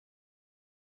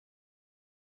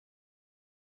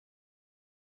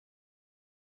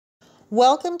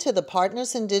Welcome to the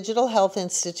Partners in Digital Health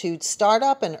Institute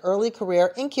Startup and Early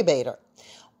Career Incubator,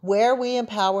 where we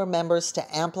empower members to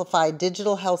amplify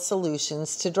digital health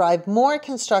solutions to drive more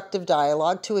constructive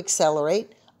dialogue to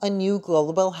accelerate a new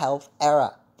global health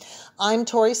era. I'm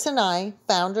Tory Cenaj,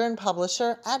 founder and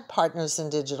publisher at Partners in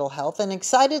Digital Health, and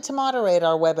excited to moderate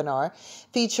our webinar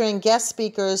featuring guest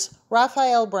speakers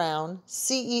Rafael Brown,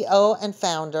 CEO and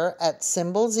founder at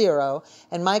Symbol Zero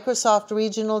and Microsoft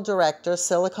Regional Director,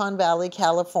 Silicon Valley,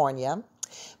 California,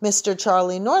 Mr.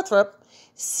 Charlie Northrup,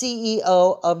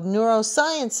 CEO of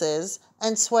NeurSciences,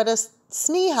 and Tory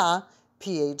Cenaj,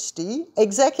 PhD,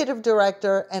 Executive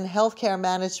Director and Healthcare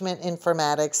Management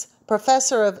Informatics,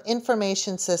 Professor of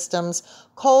Information Systems,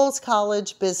 Coles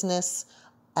College Business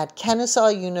at Kennesaw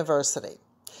University.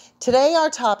 Today our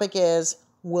topic is,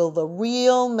 will the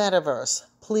real metaverse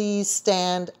please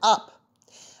stand up?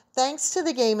 Thanks to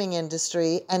the gaming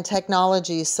industry and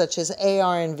technologies such as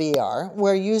AR and VR,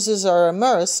 where users are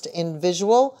immersed in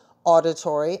visual,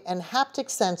 auditory, and haptic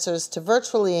sensors to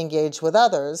virtually engage with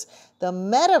others, the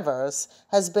metaverse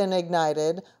has been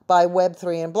ignited by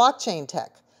Web3 and blockchain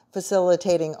tech,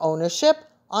 facilitating ownership,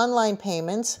 online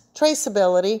payments,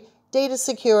 traceability, data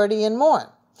security, and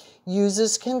more.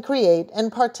 Users can create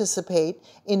and participate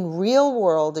in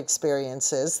real-world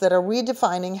experiences that are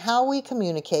redefining how we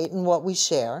communicate and what we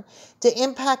share to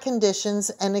impact conditions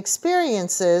and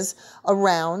experiences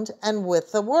around and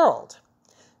with the world.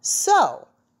 So,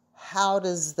 how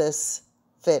does this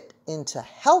fit into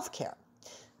healthcare?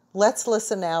 Let's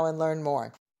listen now and learn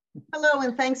more. Hello,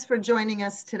 and thanks for joining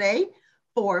us today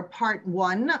for part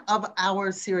one of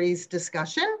our series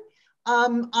discussion.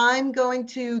 I'm going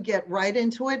to get right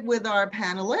into it with our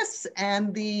panelists.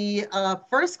 And the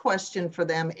first question for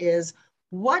them is,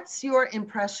 what's your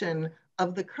impression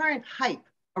of the current hype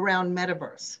around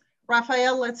Metaverse?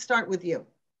 Rafael, let's start with you.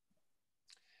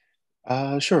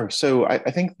 Sure. So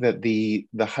I think that the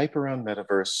hype around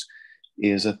Metaverse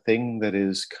is a thing that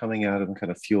is coming out and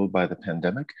kind of fueled by the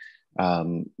pandemic.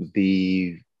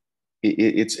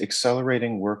 It's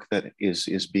accelerating work that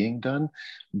is being done,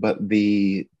 but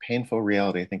the painful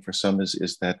reality, I think, for some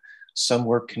is that some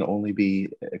work can only be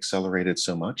accelerated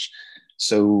so much.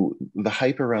 So the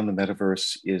hype around the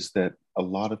metaverse is that a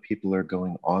lot of people are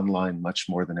going online much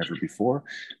more than ever before.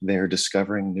 They're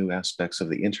discovering new aspects of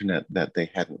the internet that they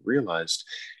hadn't realized.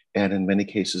 And in many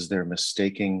cases, they're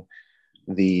mistaking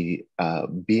the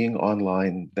being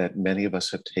online that many of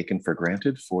us have taken for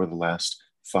granted for the last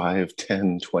 5,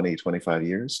 10, 20, 25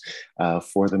 years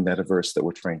for the metaverse that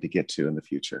we're trying to get to in the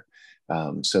future.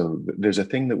 So there's a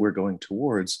thing that we're going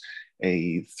towards,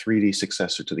 a 3D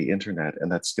successor to the internet,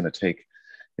 and that's going to take,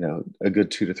 a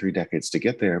good 2 to 3 decades to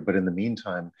get there. But in the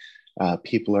meantime,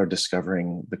 people are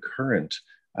discovering the current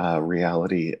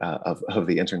reality of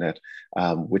the internet,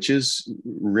 which is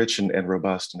rich and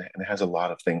robust and has a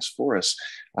lot of things for us.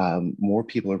 More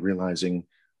people are realizing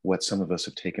what some of us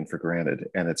have taken for granted.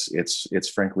 And it's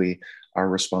frankly our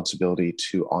responsibility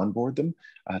to onboard them,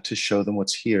 to show them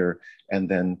what's here, and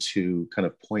then to kind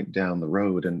of point down the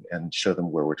road and show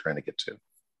them where we're trying to get to.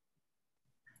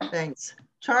 Thanks.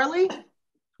 Charlie,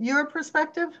 your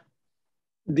perspective?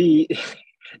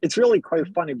 It's really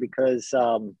quite funny because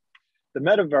the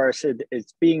metaverse,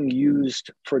 it's being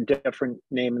used for different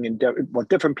naming and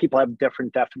different people have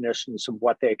different definitions of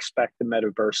what they expect the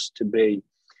metaverse to be.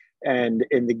 And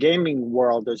in the gaming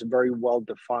world, there's a very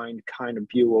well-defined kind of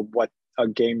view of what a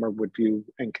gamer would view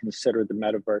and consider the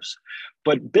metaverse.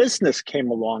 But business came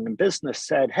along and business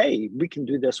said, hey, we can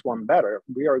do this one better.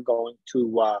 We're going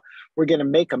to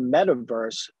make a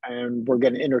metaverse and we're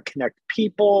going to interconnect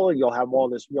people. You'll have all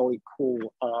this really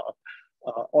cool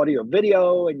audio,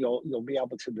 video, and you'll be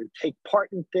able to take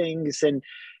part in things. And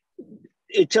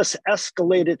it just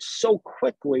escalated so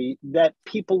quickly that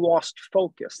people lost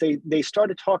focus. They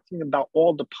started talking about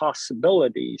all the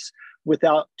possibilities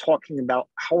without talking about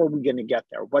how are we going to get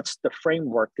there? What's the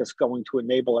framework that's going to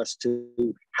enable us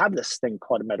to have this thing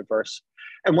called a metaverse?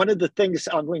 And one of the things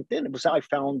on LinkedIn was I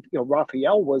found,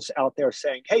 Rafael was out there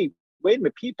saying, hey, wait a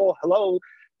minute, people, hello.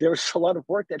 There's a lot of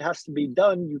work that has to be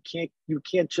done. You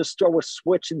can't just throw a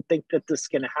switch and think that this is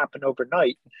going to happen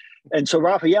overnight. And so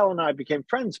Rafael and I became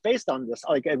friends based on this.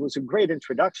 Like, it was a great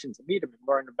introduction to meet him and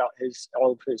learn about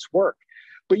all of his work.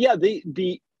 But yeah,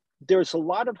 there's a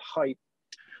lot of hype,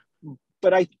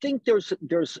 but I think there's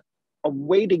a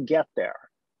way to get there.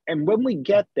 And when we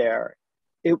get there,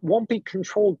 it won't be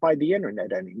controlled by the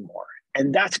internet anymore.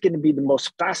 And that's going to be the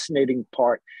most fascinating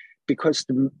part, because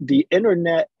the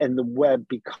internet and the web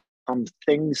become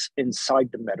things inside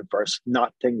the metaverse,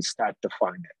 not things that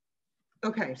define it.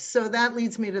 Okay, so that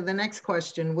leads me to the next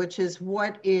question, which is,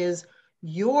 what is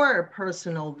your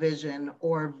personal vision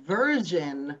or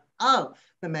version of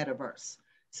the metaverse.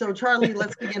 So Charlie,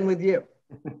 let's begin with you.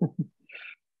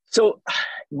 So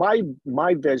my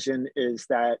vision is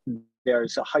that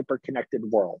there's a hyper-connected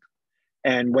world.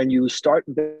 And when you start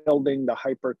building the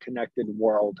hyper-connected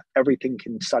world, everything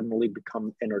can suddenly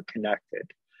become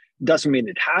interconnected. Doesn't mean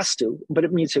it has to, but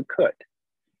it means it could.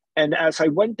 And as I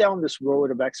went down this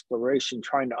road of exploration,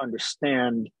 trying to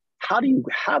understand, how do you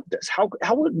have this? How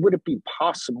would it be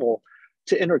possible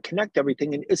to interconnect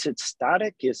everything? And is it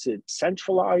static? Is it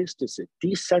centralized? Is it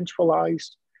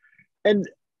decentralized? And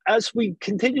as we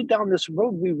continued down this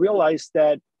road, we realized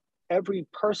that every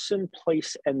person,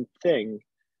 place, and thing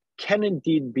can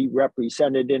indeed be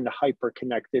represented in the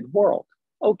hyper-connected world.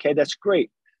 Okay, that's great.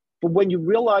 But when you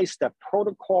realize that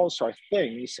protocols are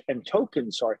things and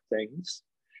tokens are things,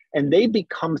 and they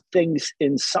become things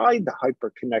inside the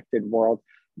hyper-connected world,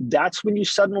 that's when you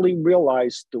suddenly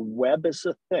realize the web is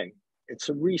a thing. It's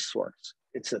a resource.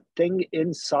 It's a thing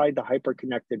inside the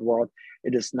hyper-connected world.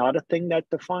 It is not a thing that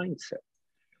defines it.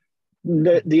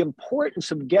 The importance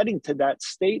of getting to that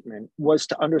statement was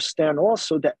to understand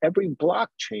also that every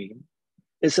blockchain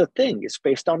is a thing. It's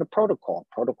based on a protocol.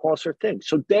 Protocols are things.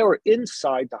 So they're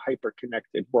inside the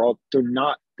hyper-connected world. They're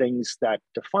not things that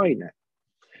define it.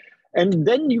 And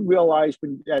then you realize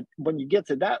when you get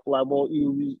to that level,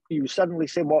 you suddenly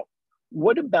say, well,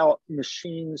 what about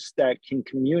machines that can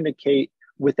communicate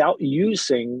without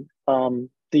using the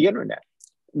internet?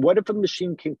 What if a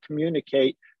machine can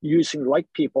communicate using, like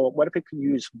people, what if it could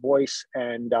use voice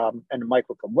and a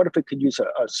microphone? What if it could use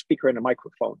a speaker and a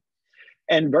microphone?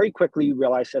 And very quickly you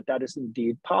realize that that is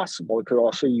indeed possible. It could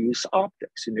also use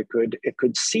optics, and it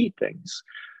could see things.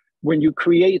 When you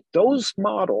create those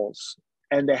models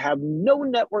and they have no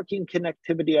networking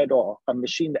connectivity at all, a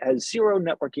machine that has zero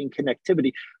networking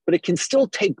connectivity, but it can still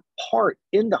take part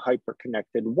in the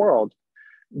hyper-connected world,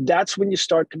 that's when you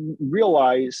start to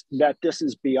realize that this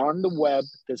is beyond the web,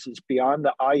 this is beyond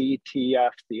the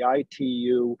IETF, the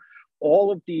ITU, all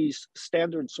of these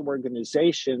standards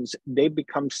organizations, they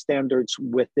become standards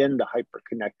within the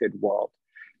hyper-connected world.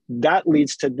 That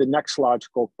leads to the next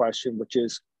logical question, which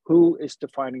is, who is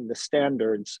defining the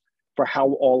standards for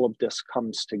how all of this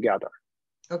comes together?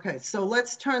 Okay, so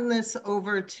let's turn this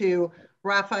over to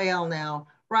Rafael now.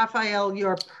 Rafael,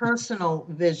 your personal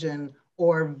vision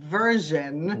or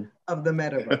version of the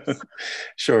metaverse.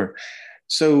 Sure.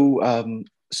 So,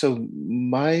 so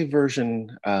my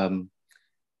version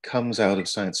comes out of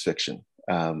science fiction.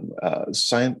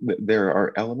 There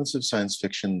are elements of science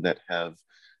fiction that have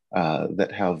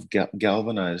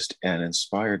galvanized and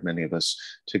inspired many of us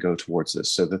to go towards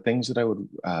this. So the things that I would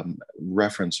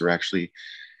reference are actually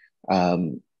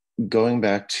going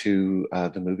back to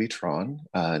the movie Tron,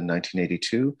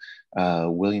 1982,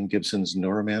 William Gibson's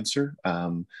Neuromancer,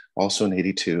 also in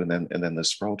 '82, and then the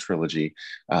Sprawl trilogy,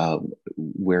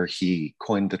 where he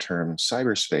coined the term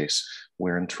cyberspace,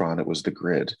 where in Tron it was the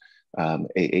grid,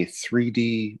 a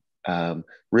 3D,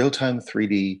 real-time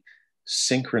 3D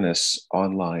synchronous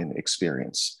online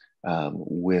experience.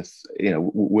 With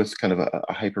kind of a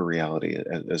hyper reality,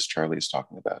 as Charlie is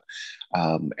talking about,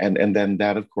 and then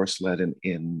that of course led in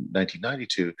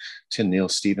 1992 to Neil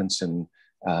Stephenson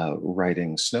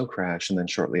writing Snow Crash, and then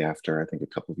shortly after, I think a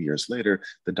couple of years later,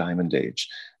 the Diamond Age,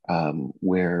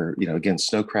 where again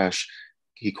Snow Crash,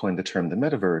 he coined the term the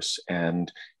metaverse,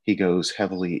 and he goes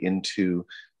heavily into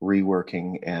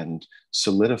reworking and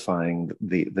solidifying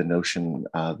the notion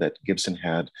that Gibson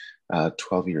had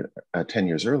 10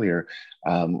 years earlier.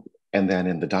 And then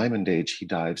in the Diamond Age, he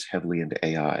dives heavily into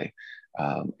AI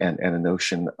and a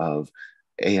notion of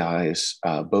AIs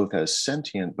both as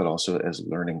sentient, but also as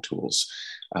learning tools.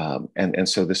 And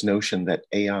so this notion that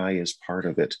AI is part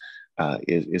of it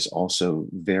is also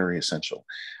very essential.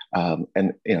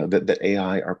 And that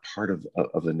AI are part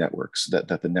of the networks, that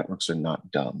the networks are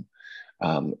not dumb.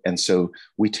 And so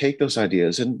we take those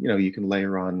ideas, and you can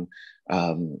layer on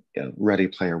Ready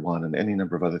Player One and any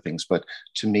number of other things. But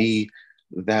to me,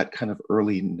 that kind of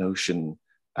early notion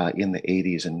in the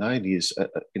 80s and 90s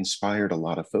inspired a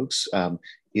lot of folks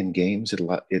in games.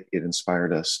 It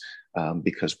inspired us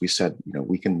because we said,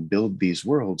 we can build these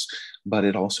worlds, but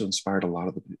it also inspired a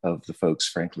lot of the folks,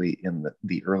 frankly, in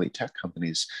the early tech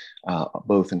companies,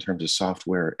 both in terms of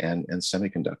software and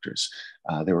semiconductors.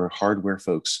 There were hardware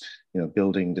folks,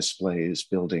 building displays,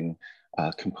 building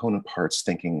component parts,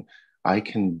 thinking, I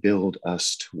can build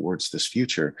us towards this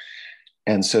future.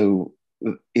 And so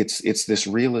it's this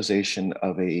realization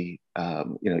of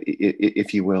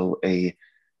if you will, a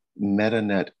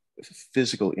metanet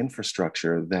physical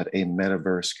infrastructure that a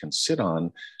metaverse can sit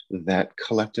on, that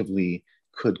collectively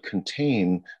could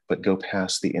contain, but go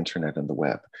past the internet and the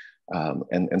web.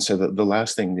 And so the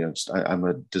last thing, I'm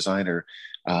a designer,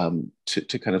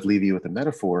 to kind of leave you with a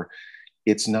metaphor.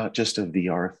 It's not just a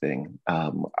VR thing.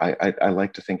 I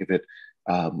like to think of it,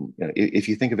 if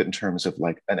you think of it in terms of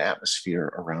like an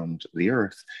atmosphere around the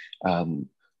Earth,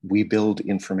 we build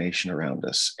information around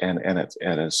us. And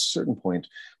at a certain point,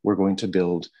 we're going to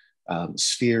build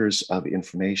spheres of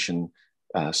information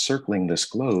circling this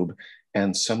globe.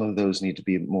 And some of those need to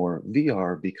be more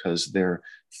VR because they're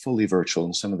fully virtual,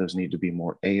 and some of those need to be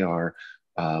more AR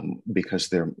because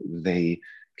they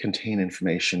contain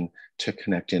information to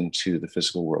connect into the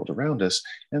physical world around us.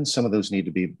 And some of those need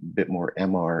to be a bit more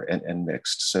MR and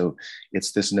mixed. So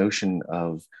it's this notion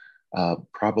of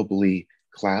probably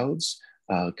clouds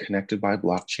connected by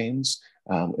blockchains.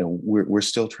 And we're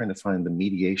still trying to find the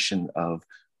mediation of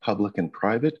public and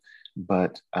private,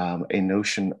 but a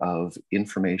notion of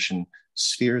information,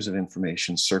 spheres of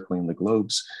information circling the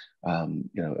globes,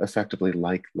 effectively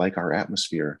like our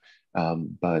atmosphere,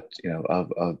 but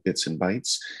of bits and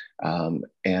bytes,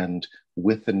 and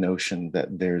with the notion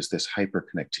that there's this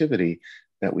hyperconnectivity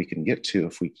that we can get to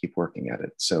if we keep working at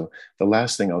it. So the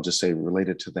last thing I'll just say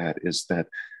related to that is that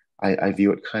I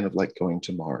view it kind of like going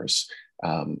to Mars.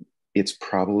 It's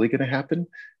probably going to happen.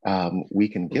 We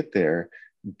can get there,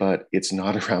 but it's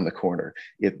not around the corner.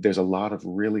 There's a lot of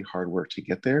really hard work to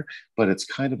get there, but it's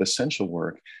kind of essential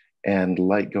work. And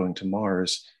like going to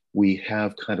Mars, we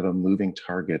have kind of a moving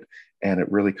target. And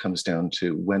it really comes down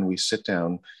to when we sit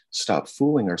down, stop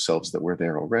fooling ourselves that we're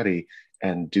there already,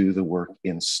 and do the work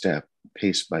in step,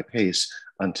 pace by pace,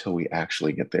 until we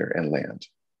actually get there and land.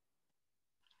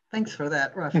 Thanks for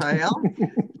that, Rafael.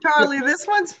 Charlie, this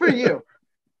one's for you.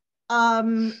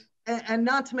 And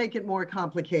not to make it more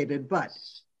complicated, but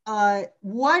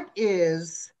what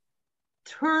is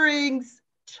Turing's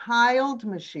child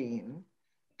machine,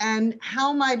 and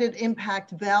how might it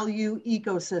impact value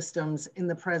ecosystems in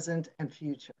the present and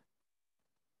future?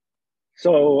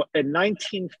 So in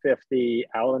 1950,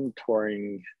 Alan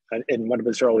Turing, in one of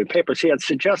his early papers, he had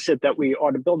suggested that we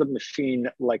ought to build a machine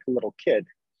like a little kid,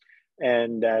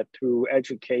 and that through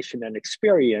education and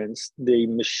experience, the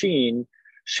machine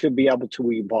should be able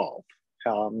to evolve.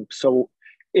 So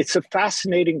it's a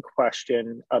fascinating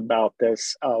question about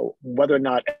this, whether or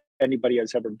not anybody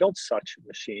has ever built such a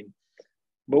machine.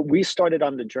 But we started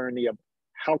on the journey of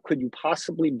how could you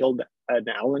possibly build an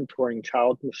Alan Turing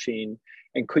child machine,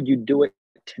 and could you do it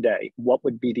today? What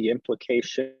would be the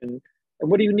implication, and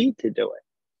what do you need to do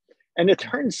it? And it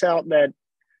turns out that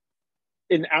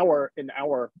in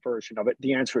our version of it,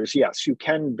 the answer is yes, you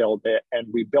can build it. And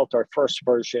we built our first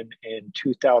version in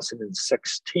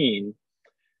 2016.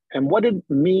 And what it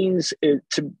means is,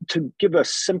 to give a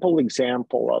simple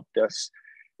example of this,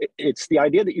 it's the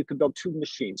idea that you could build two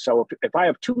machines. So if I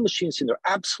have two machines and they're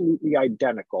absolutely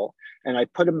identical, and I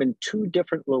put them in two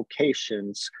different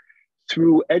locations,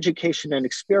 through education and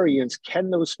experience, can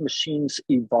those machines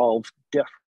evolve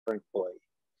differently?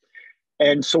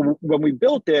 And so when we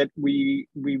built it, we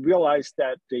realized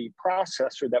that the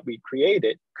processor that we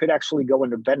created could actually go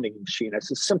in a vending machine,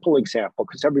 as a simple example,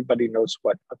 because everybody knows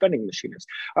what a vending machine is.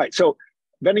 All right, so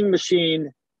vending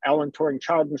machine, Alan Turing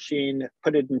child machine,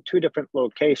 put it in two different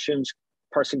locations.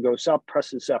 Person goes up,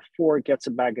 presses F4, gets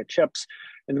a bag of chips,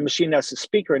 and the machine has a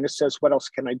speaker and it says, "What else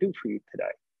can I do for you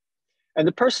today?" And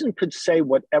the person could say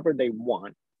whatever they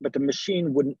want, but the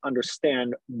machine wouldn't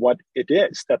understand what it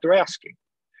is that they're asking.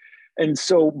 And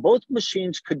so both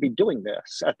machines could be doing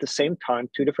this at the same time,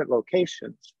 two different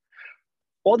locations.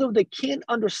 Although they can't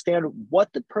understand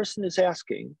what the person is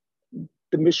asking,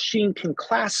 the machine can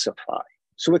classify.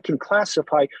 So it can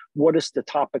classify what is the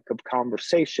topic of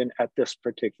conversation at this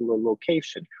particular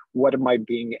location. What am I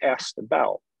being asked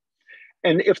about?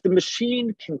 And if the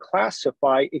machine can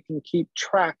classify, it can keep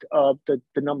track of the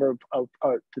number of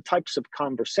the types of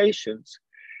conversations.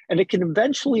 And it can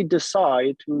eventually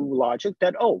decide through logic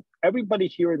that, oh, everybody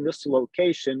here in this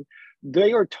location,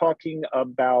 they are talking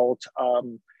about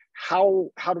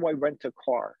how do I rent a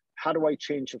car? How do I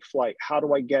change a flight? How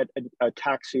do I get a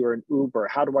taxi or an Uber?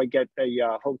 How do I get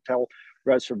a hotel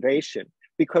reservation?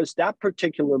 Because that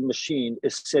particular machine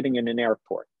is sitting in an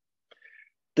airport.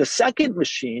 The second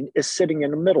machine is sitting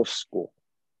in a middle school.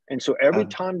 And so every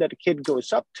time that a kid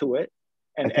goes up to it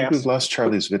and I think we've lost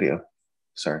Charlie's video.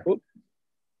 Sorry. Oops,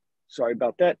 sorry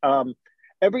about that.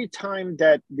 Every time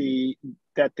that the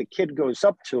kid goes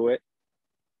up to it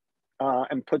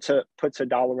and puts a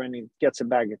dollar in and gets a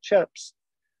bag of chips,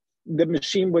 the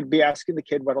machine would be asking the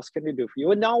kid, "What else can I do for you?"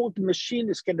 And now the machine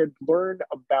is going to learn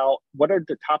about what are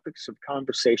the topics of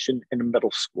conversation in a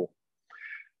middle school.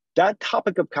 that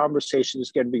topic of conversation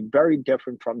is going to be very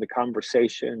different from the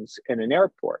conversations in an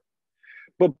airport.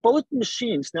 But both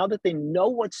machines, now that they know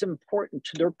what's important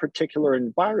to their particular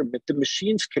environment, the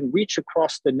machines can reach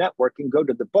across the network and go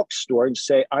to the bookstore and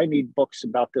say, I need books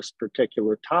about this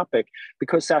particular topic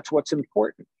because that's what's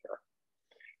important here.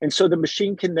 And so the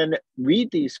machine can then read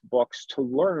these books to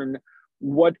learn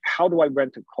how do I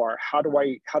rent a car? How do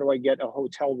I get a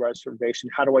hotel reservation?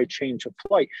 How do I change a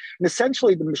flight? And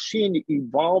essentially the machine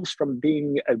evolves from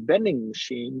being a vending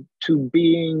machine to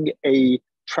being a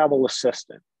travel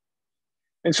assistant.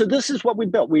 And so this is what we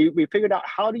built. We figured out,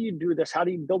 how do you do this? How do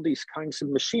you build these kinds of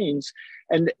machines?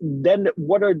 And then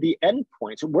what are the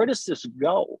endpoints? Where does this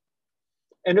go?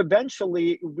 And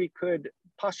eventually we could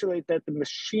postulate that the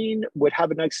machine would have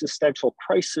an existential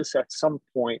crisis at some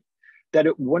point, that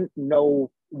it wouldn't know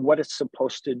what it's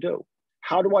supposed to do.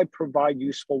 How do I provide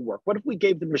useful work? What if we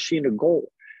gave the machine a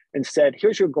goal and said,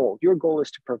 here's your goal. Your goal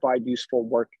is to provide useful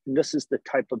work, and this is the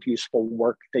type of useful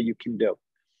work that you can do.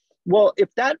 Well,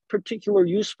 if that particular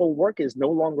useful work is no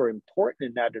longer important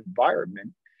in that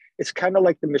environment, it's kind of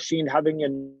like the machine having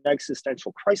an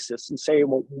existential crisis and saying,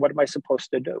 well, what am I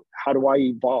supposed to do? How do I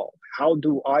evolve? How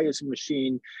do I, as a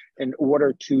machine, in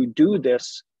order to do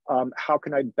this, how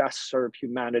can I best serve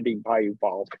humanity by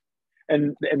evolving?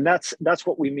 And that's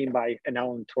what we mean by an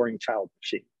Alan Turing child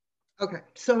machine. Okay,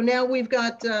 so now we've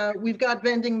got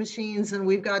vending machines and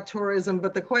we've got tourism,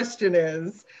 but the question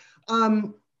is,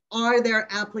 are there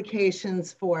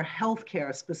applications for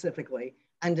healthcare specifically,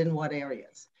 and in what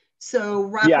areas? So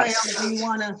Rafael, yes. do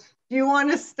you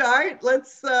want to start?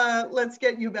 Let's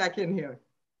get you back in here.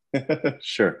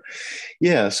 Sure.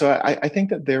 Yeah, so I think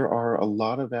that there are a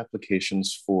lot of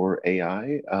applications for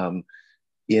AI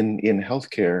in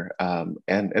healthcare,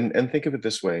 and think of it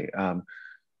this way: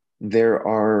 there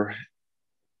are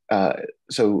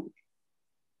so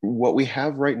what we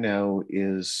have right now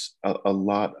is a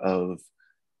lot of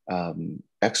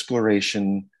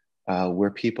exploration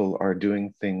where people are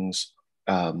doing things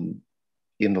in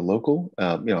the local,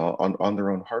 on their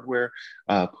own hardware,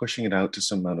 pushing it out to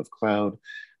some amount of cloud.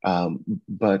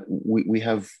 But we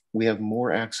have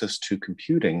more access to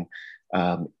computing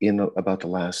in about the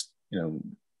last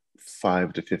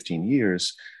 5 to 15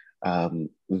 years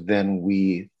than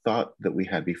we thought that we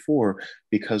had before,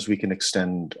 because we can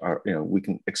extend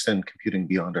computing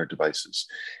beyond our devices,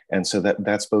 and so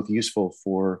that's both useful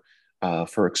for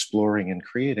exploring and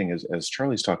creating, as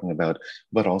Charlie's talking about,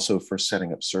 but also for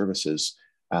setting up services,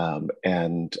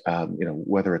 and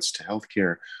whether it's to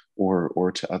healthcare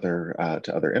or to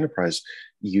other enterprise,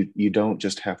 you don't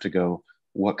just have to go,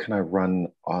 what can I run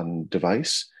on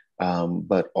device,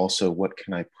 but also what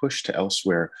can I push to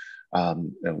elsewhere,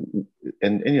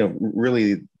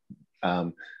 really,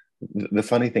 the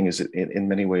funny thing is that in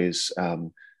many ways,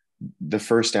 the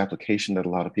first application that a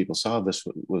lot of people saw this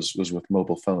was with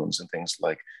mobile phones and things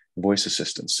like voice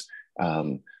assistants.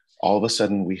 All of a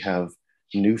sudden, we have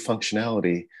new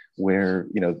functionality where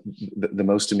the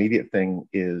most immediate thing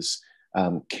is,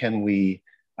 can we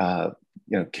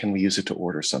use it to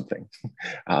order something?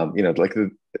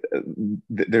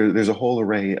 There's a whole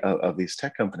array of these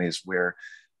tech companies where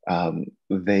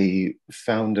they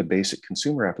found a basic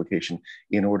consumer application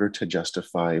in order to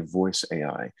justify voice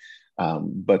AI.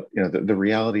 But the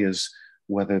reality is,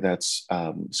 whether that's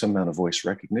some amount of voice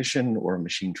recognition or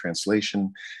machine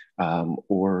translation,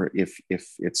 or if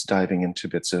it's diving into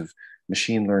bits of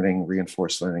machine learning,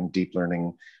 reinforced learning, deep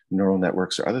learning, neural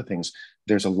networks, or other things,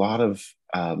 there's a lot of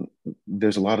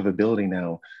ability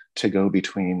now to go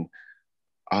between,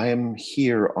 I am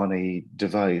here on a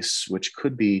device, which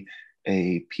could be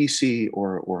a PC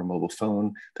or a mobile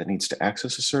phone that needs to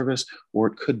access a service, or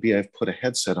it could be I've put a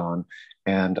headset on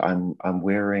and I'm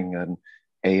wearing an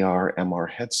AR, MR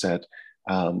headset,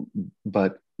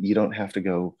 but you don't have to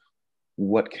go,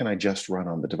 what can I just run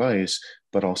on the device,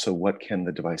 but also what can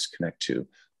the device connect to?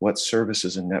 What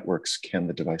services and networks can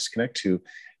the device connect to?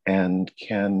 And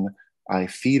can I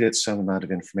feed it some amount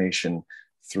of information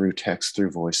through text, through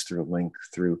voice, through a link,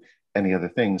 through any other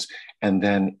things? And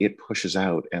then it pushes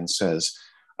out and says,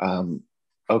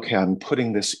 okay, I'm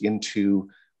putting this into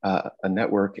a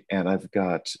network, and I've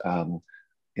got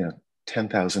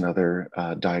 10,000 other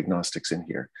diagnostics in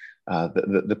here.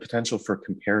 The potential for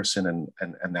comparison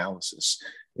and analysis,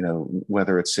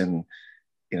 whether it's in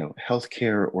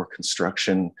healthcare or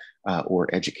construction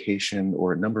or education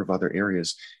or a number of other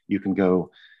areas,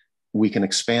 we can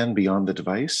expand beyond the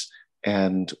device,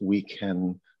 and we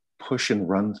can push and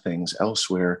run things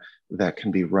elsewhere that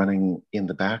can be running in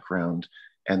the background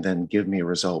and then give me a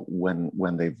result when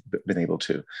they've been able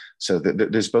to. So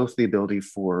there's both the ability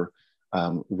for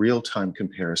real-time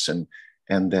comparison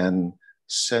and then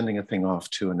sending a thing off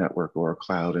to a network or a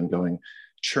cloud and going,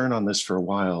 churn on this for a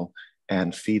while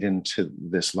and feed into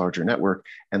this larger network,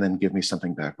 and then give me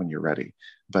something back when you're ready.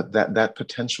 But that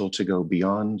potential to go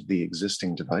beyond the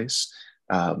existing device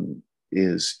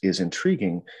is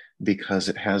intriguing, because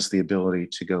it has the ability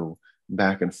to go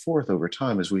back and forth over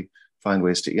time as we find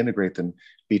ways to integrate them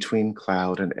between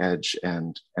cloud and edge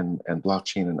and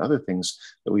blockchain and other things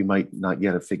that we might not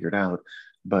yet have figured out.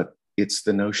 But it's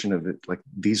the notion of it, like,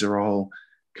 these are all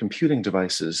computing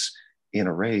devices in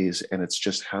arrays, and it's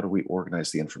just how do we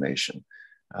organize the information.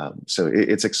 So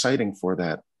it's exciting for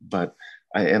that. But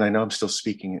I know I'm still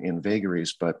speaking in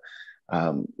vagaries, but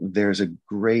there's a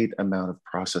great amount of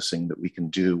processing that we can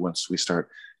do once we start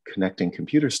connecting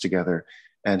computers together.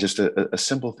 And just a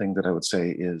simple thing that I would say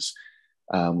is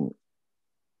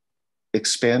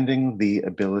expanding the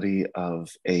ability of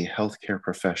a healthcare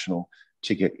professional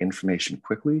to get information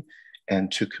quickly and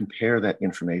to compare that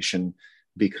information,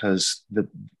 because the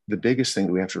biggest thing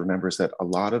that we have to remember is that a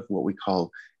lot of what we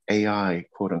call AI,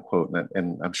 quote unquote,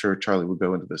 and I'm sure Charlie will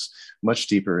go into this much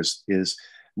deeper, is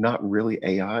not really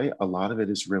AI. A lot of it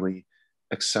is really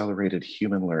accelerated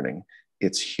human learning.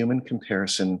 It's human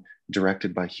comparison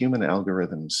directed by human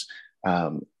algorithms.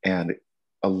 And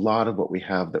a lot of what we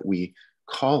have that we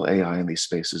call AI in these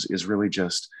spaces is really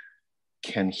just,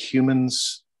 can human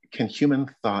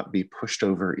thought be pushed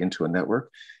over into a network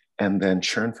and then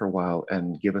churn for a while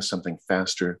and give us something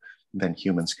faster than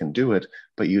humans can do it,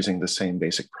 but using the same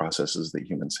basic processes that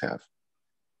humans have.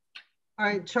 All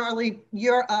right, Charlie,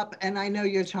 you're up, and I know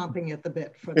you're chomping at the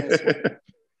bit for this one.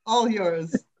 All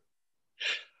yours.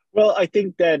 Well, I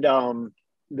think that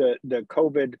the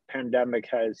COVID pandemic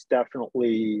has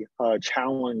definitely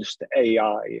challenged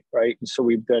AI, right? And so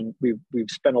we've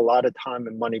spent a lot of time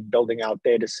and money building out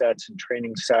data sets and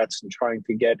training sets and trying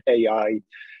to get AI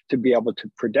to be able to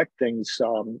predict things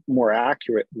more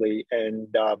accurately. And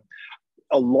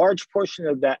a large portion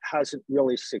of that hasn't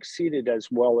really succeeded as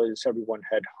well as everyone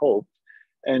had hoped.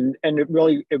 And it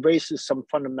raises some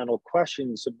fundamental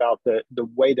questions about the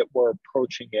way that we're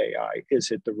approaching AI.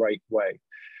 Is it the right way?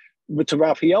 But to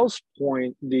Rafael's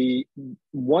point,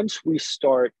 once we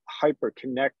start hyper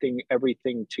connecting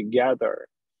everything together,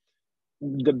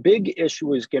 the big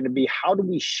issue is going to be, how do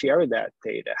we share that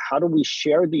data? How do we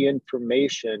share the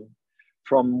information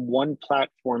from one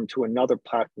platform to another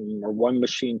platform, or one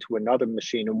machine to another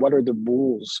machine? And what are the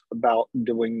rules about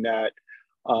doing that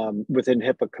within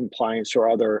HIPAA compliance or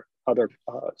other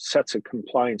sets of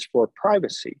compliance for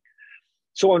privacy?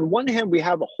 So on one hand, we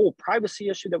have a whole privacy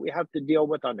issue that we have to deal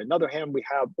with. On another hand, we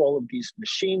have all of these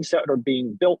machines that are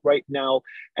being built right now,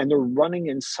 and they're running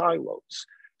in silos.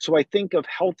 So I think of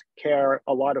healthcare,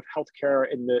 a lot of healthcare,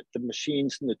 and the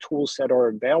machines and the tools that are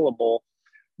available,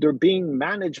 they're being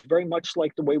managed very much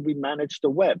like the way we manage the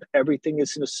web. Everything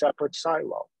is in a separate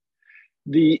silo.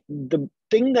 The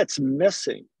thing that's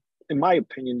missing, in my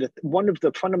opinion, that one of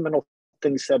the fundamental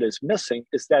things that is missing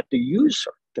is that the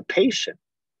user, the patient,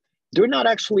 they're not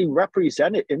actually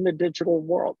represented in the digital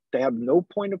world. They have no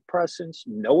point of presence,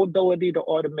 no ability to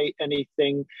automate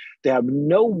anything. They have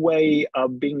no way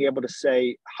of being able to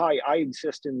say, hi, I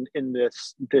exist in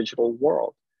this digital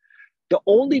world. The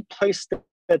only place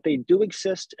that they do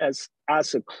exist as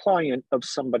a client of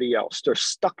somebody else. They're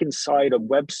stuck inside a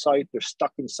website, they're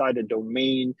stuck inside a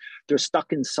domain, they're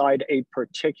stuck inside a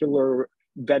particular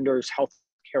vendor's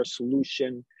healthcare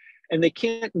solution, and they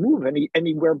can't move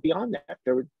anywhere beyond that.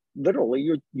 They're literally,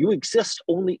 you exist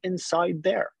only inside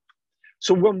there.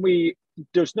 So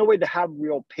there's no way to have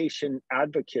real patient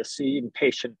advocacy and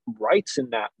patient rights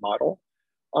in that model.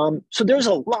 So there's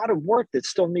a lot of work that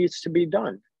still needs to be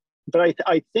done. But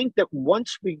I think that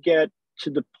once we get to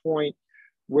the point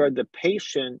where the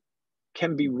patient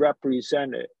can be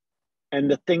represented and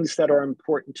the things that are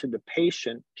important to the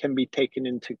patient can be taken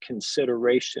into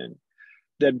consideration,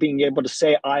 that being able to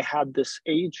say, I have this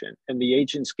agent, and the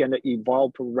agent's going to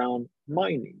evolve around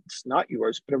my needs, not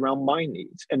yours, but around my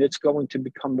needs. And it's going to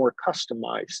become more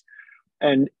customized.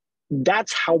 And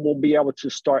that's how we'll be able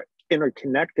to start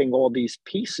interconnecting all these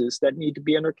pieces that need to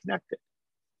be interconnected.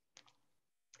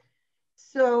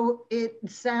 So it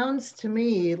sounds to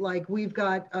me like we've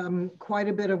got quite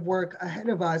a bit of work ahead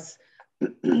of us,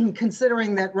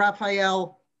 considering that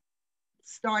Rafael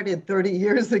started 30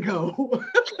 years ago.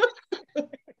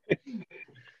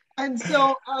 And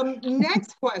so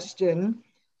next question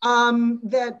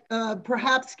that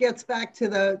perhaps gets back to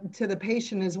the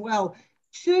patient as well.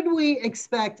 Should we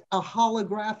expect a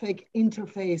holographic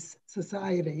interface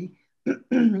society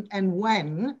and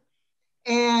when?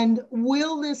 And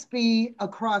will this be a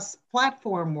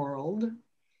cross-platform world?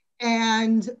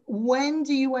 And when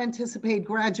do you anticipate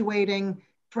graduating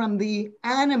from the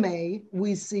anime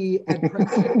we see at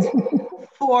present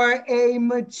for a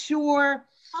mature,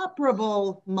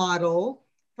 operable model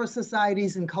for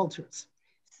societies and cultures?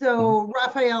 So,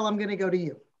 Rafael, I'm going to go to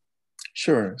you.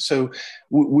 Sure. So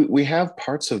we have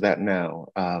parts of that now.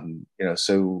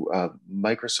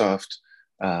 Microsoft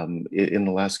in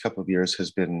the last couple of years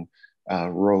has been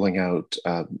rolling out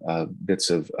bits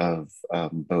of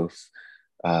both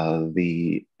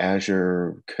the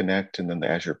Azure Connect and then the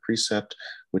Azure Precept,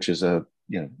 which is a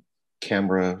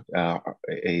camera,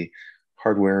 a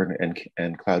hardware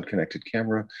and cloud connected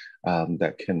camera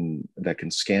that can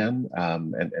scan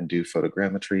and do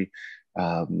photogrammetry,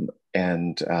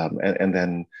 and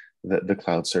then the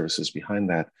cloud services behind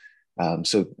that.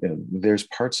 So there's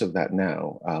parts of that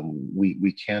now.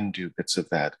 We can do bits of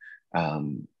that,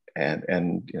 and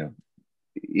in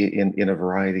a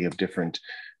variety of different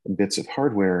bits of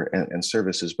hardware and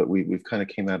services. But we've kind of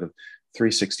came out of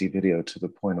 360 video to the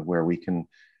point of where we can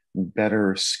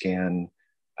better scan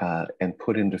and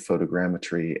put into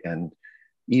photogrammetry, and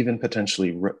even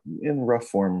potentially in rough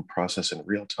form process in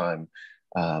real time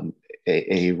a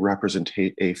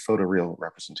photoreal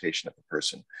representation of a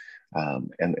person,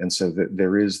 and so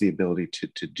there is the ability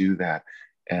to do that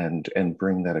and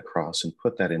bring that across and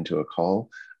put that into a call.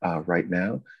 Right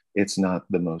now, it's not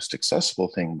the most accessible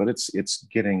thing, but it's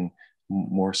getting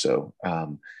more so.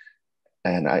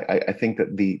 And I think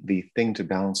that the thing to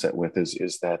balance that with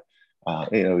is that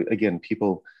again,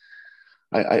 people.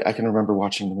 I can remember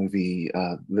watching the movie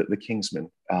the Kingsman,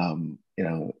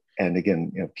 and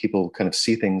again, people kind of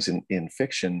see things in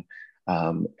fiction,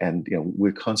 and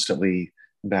we're constantly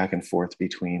back and forth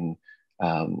between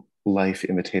life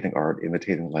imitating art,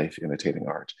 imitating life, imitating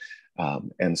art,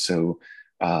 and so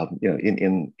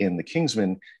in the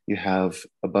Kingsman, you have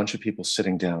a bunch of people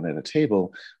sitting down at a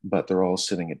table, but they're all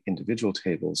sitting at individual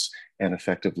tables, and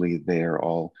effectively they are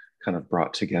all kind of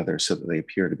brought together so that they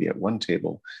appear to be at one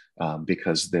table,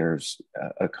 because there's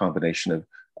a combination of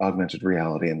augmented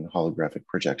reality and holographic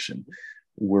projection.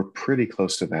 We're pretty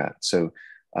close to that. So,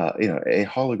 a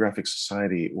holographic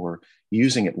society or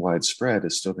using it widespread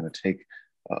is still going to take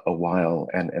a while,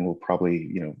 and will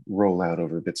probably roll out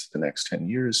over bits of the next 10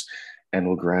 years, and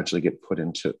will gradually get put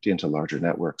into larger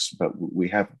networks. But we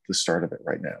have the start of it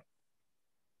right now.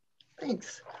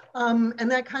 Thanks.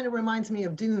 And that kind of reminds me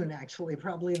of Dune, actually,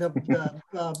 probably the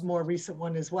more recent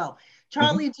one as well.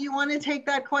 Charlie, do you want to take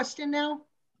that question now?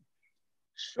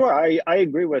 Sure, I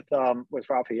agree with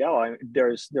Rafael.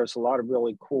 There's a lot of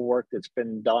really cool work that's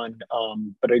been done,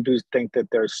 but I do think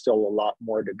that there's still a lot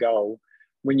more to go.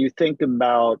 When you think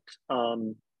about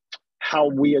how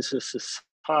we as a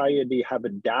society have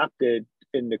adapted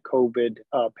in the COVID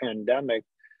pandemic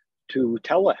to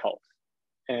telehealth,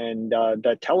 and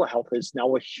that telehealth is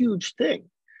now a huge thing.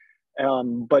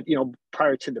 But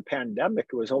prior to the pandemic,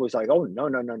 it was always like, oh no,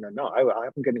 I'm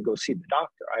going to go see the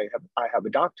doctor. I have a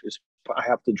doctor's. I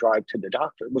have to drive to the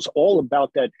doctor. It was all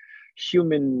about that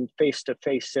human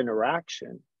face-to-face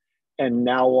interaction, and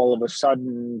now all of a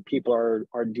sudden, people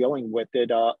are dealing with it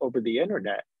over the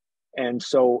internet. And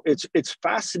so it's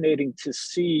fascinating to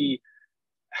see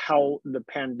how the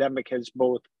pandemic has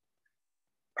both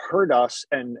hurt us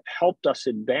and helped us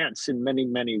advance in many,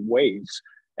 many ways.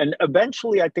 And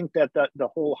eventually, I think that the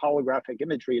whole holographic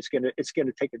imagery is going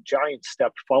to take a giant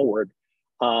step forward,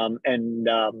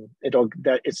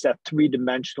 it's that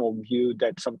three-dimensional view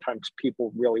that sometimes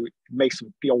people really makes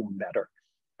them feel better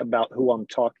about who I'm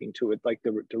talking to. It's like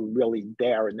they're really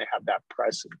there and they have that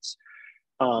presence.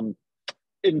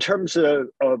 In terms of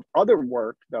other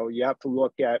work, though, you have to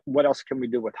look at what else can we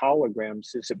do with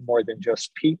holograms? Is it more than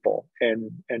just people?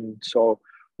 And so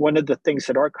one of the things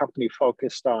that our company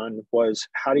focused on was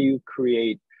how do you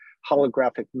create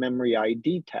holographic memory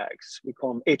ID tags? We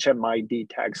call them HMID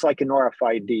tags, like an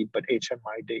RFID, but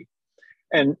HMID.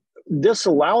 And this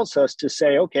allows us to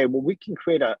say, okay, well, we can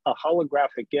create a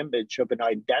holographic image of an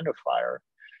identifier,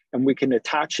 and we can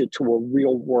attach it to a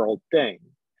real world thing.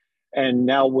 And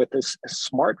now with this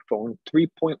smartphone,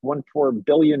 3.14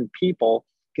 billion people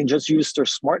can just use their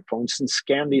smartphones and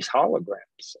scan these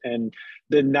holograms. And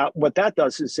then now what that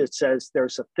does is it says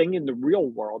there's a thing in the real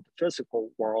world, the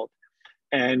physical world,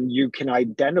 and you can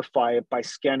identify it by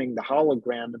scanning the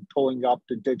hologram and pulling up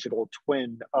the digital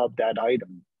twin of that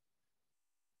item.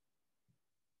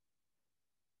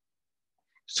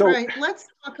 So, all right, let's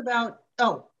talk about,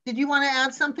 did you want to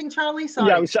add something, Charlie? Sorry.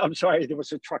 Yeah, I'm sorry, there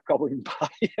was a truck going by.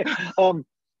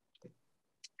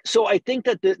 So I think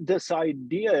that this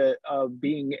idea of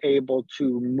being able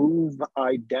to move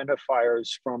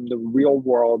identifiers from the real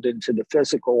world into the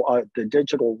physical, the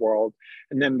digital world,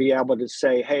 and then be able to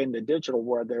say, hey, in the digital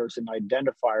world, there's an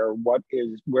identifier.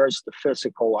 Where's the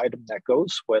physical item that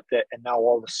goes with it? And now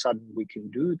all of a sudden we can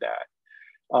do that.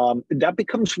 That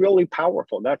becomes really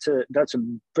powerful. That's a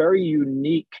very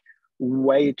unique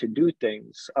way to do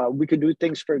things. We could do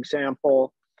things, for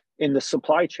example, in the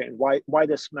supply chain. Why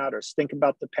this matters? Think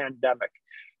about the pandemic.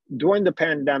 During the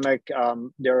pandemic,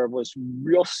 there was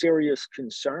real serious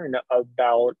concern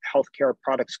about healthcare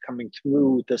products coming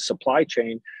through the supply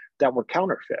chain that were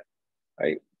counterfeit,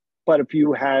 right? But if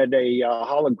you had a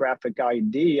holographic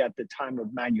ID at the time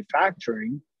of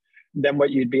manufacturing, then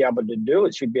what you'd be able to do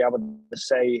is you'd be able to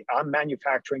say, I'm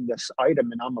manufacturing this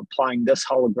item and I'm applying this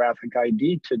holographic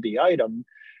ID to the item.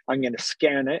 I'm going to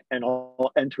scan it and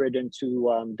I'll enter it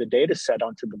into the data set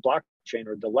onto the blockchain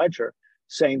or the ledger,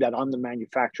 saying that I'm the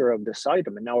manufacturer of this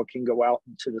item. And now it can go out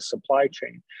into the supply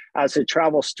chain. As it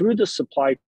travels through the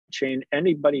supply chain,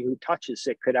 anybody who touches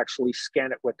it could actually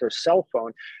scan it with their cell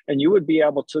phone. And you would be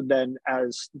able to then,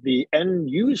 as the end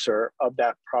user of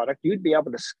that product, you'd be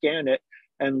able to scan it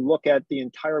and look at the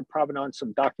entire provenance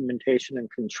of documentation and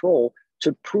control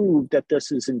to prove that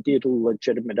this is indeed a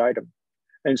legitimate item.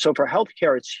 And so for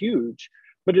healthcare, it's huge,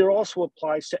 but it also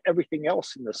applies to everything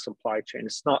else in the supply chain.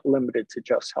 It's not limited to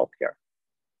just healthcare.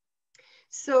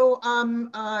 So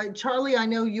Charlie, I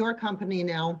know your company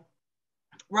now.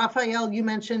 Rafael, you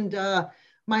mentioned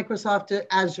Microsoft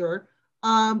Azure,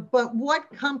 but what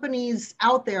companies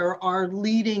out there are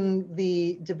leading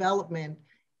the development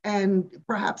and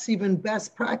perhaps even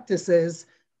best practices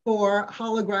for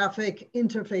holographic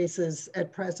interfaces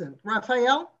at present?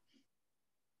 Rafael?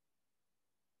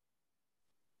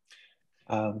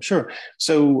 Sure.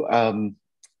 So,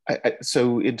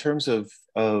 so in terms of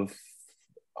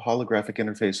holographic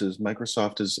interfaces,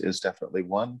 Microsoft is definitely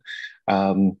one.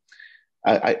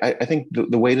 I think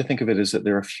the way to think of it is that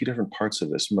there are a few different parts of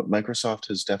this. Microsoft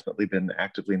has definitely been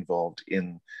actively involved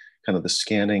in kind of the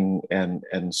scanning and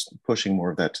pushing more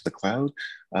of that to the cloud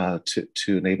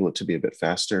to enable it to be a bit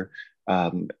faster,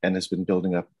 and has been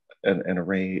building up an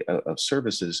array of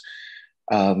services.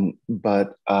 So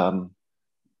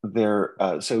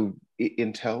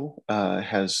Intel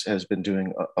has been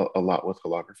doing a lot with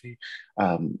holography.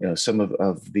 Some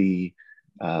of the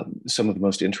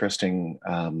most interesting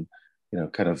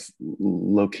kind of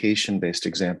location-based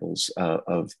examples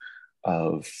of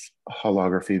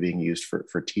holography being used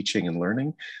for teaching and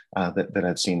learning that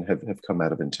I've seen have come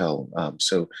out of Intel.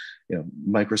 So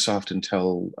Microsoft,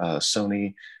 Intel,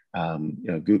 Sony.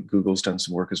 Google's done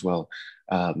some work as well.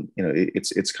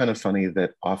 It's kind of funny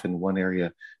that often one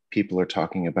area people are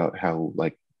talking about how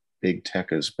like big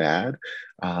tech is bad.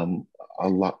 A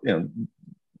lot,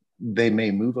 they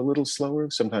may move a little slower.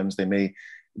 Sometimes it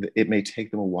may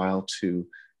take them a while to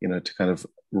kind of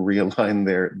realign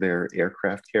their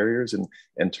aircraft carriers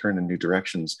and turn in new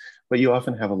directions. But you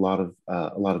often have a lot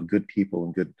of good people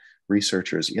and good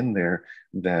researchers in there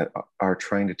that are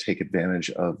trying to take advantage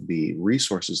of the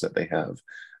resources that they have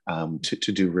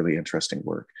to do really interesting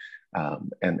work.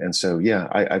 And so, yeah,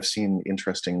 I've seen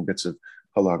interesting bits of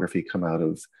holography come out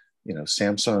of,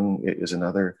 Samsung is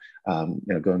another,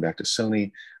 going back to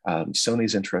Sony.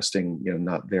 Sony's interesting,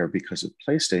 not there because of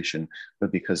PlayStation,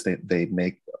 but because they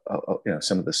make,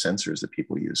 some of the sensors that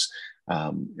people use.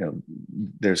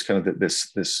 There's kind of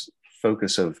this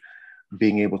focus of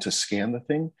being able to scan the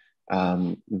thing,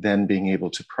 then being able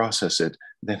to process it,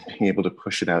 then being able to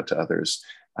push it out to others.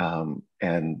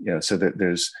 So that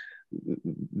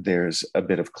there's a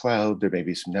bit of cloud, there may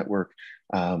be some network.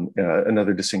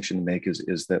 Another distinction to make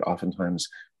is that oftentimes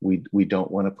we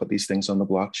don't want to put these things on the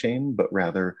blockchain, but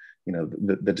rather,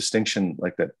 the distinction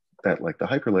like that like the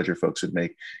Hyperledger folks would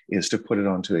make is to put it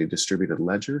onto a distributed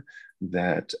ledger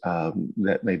that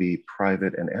may be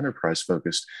private and enterprise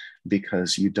focused,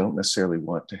 because you don't necessarily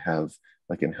want to have,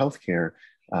 like in healthcare,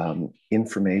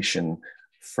 information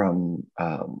from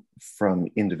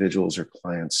individuals or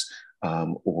clients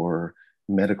or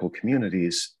medical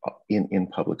communities in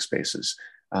public spaces.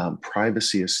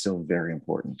 Privacy is still very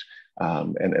important,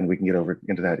 and we can get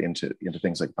into that into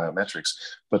things like biometrics.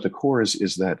 But the core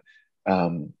is that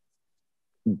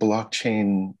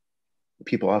blockchain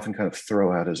people often kind of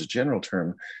throw out as a general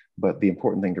term, but the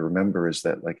important thing to remember is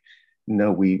that, like,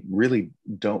 no, we really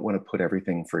don't want to put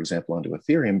everything, for example, onto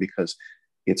Ethereum, because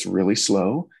it's really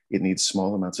slow, it needs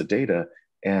small amounts of data,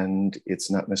 and it's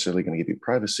not necessarily going to give you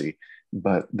privacy.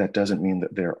 But that doesn't mean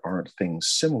that there aren't things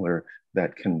similar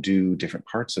that can do different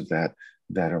parts of that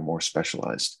are more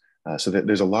specialized. So that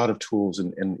there's a lot of tools,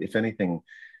 and if anything,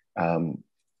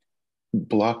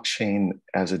 blockchain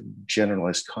as a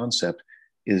generalized concept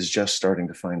is just starting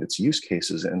to find its use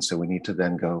cases. And so we need to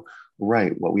then go,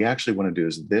 right, what we actually want to do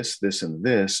is this, this, and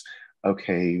this.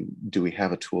 Okay, do we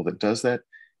have a tool that does that?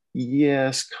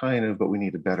 Yes, kind of, but we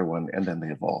need a better one. And then they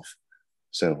evolve.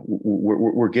 So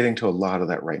we're getting to a lot of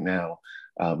that right now,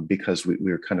 because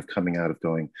we're kind of coming out of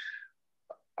going,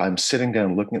 I'm sitting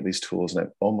down looking at these tools and I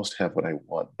almost have what I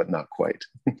want, but not quite.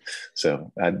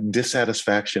 So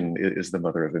dissatisfaction is the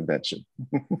mother of invention.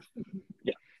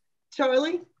 Yeah.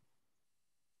 Charlie?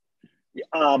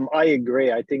 I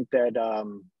agree. I think that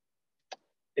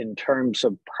in terms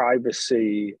of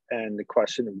privacy and the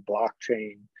question of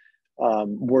blockchain,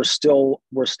 we're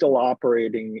still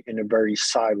operating in a very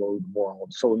siloed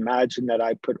world. So imagine that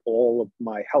I put all of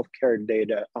my healthcare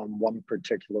data on one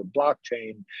particular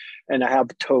blockchain, and I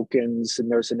have tokens, and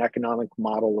there's an economic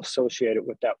model associated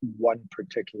with that one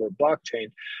particular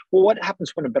blockchain. Well, what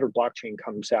happens when a better blockchain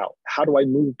comes out? How do I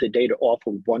move the data off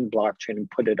of one blockchain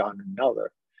and put it on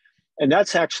another? And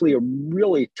that's actually a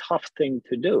really tough thing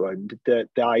to do. And the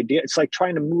idea, it's like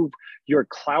trying to move your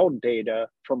cloud data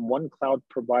from one cloud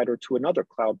provider to another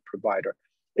cloud provider.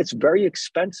 It's very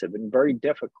expensive and very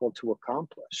difficult to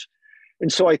accomplish.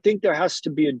 And so I think there has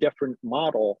to be a different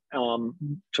model,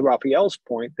 to Rafael's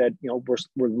point, that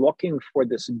we're looking for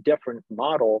this different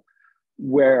model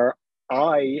where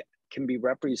I can be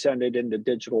represented in the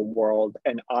digital world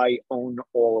and I own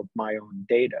all of my own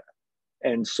data.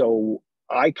 And so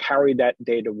I carry that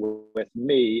data with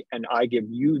me, and I give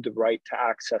you the right to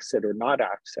access it or not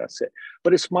access it,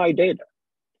 but it's my data.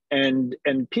 And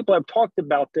people have talked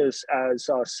about this as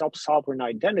self-sovereign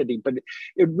identity, but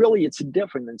it's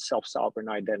different than self-sovereign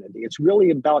identity. It's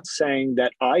really about saying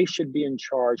that I should be in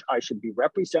charge, I should be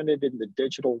represented in the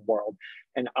digital world,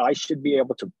 and I should be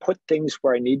able to put things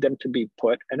where I need them to be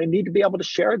put, and I need to be able to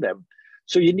share them.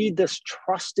 So you need this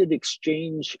trusted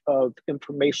exchange of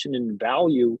information and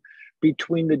value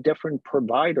between the different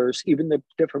providers, even the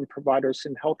different providers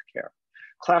in healthcare.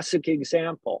 Classic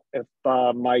example, if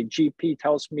my GP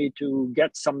tells me to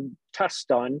get some tests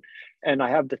done and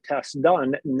I have the test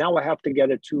done, now I have to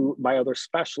get it to my other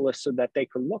specialist so that they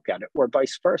can look at it, or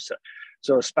vice versa.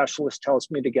 So a specialist tells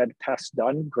me to get a test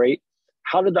done, great.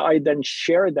 How did I then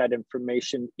share that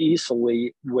information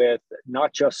easily with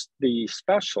not just the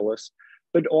specialist,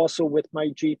 but also with my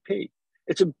GP?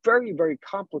 It's a very, very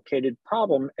complicated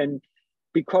problem. And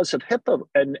because of HIPAA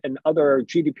and other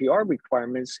GDPR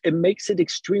requirements, it makes it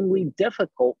extremely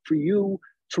difficult for you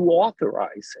to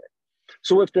authorize it.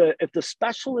 So if the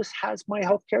specialist has my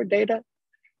healthcare data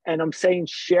and I'm saying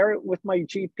share it with my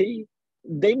GP,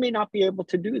 they may not be able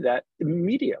to do that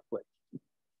immediately.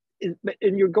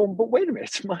 And you're going, but wait a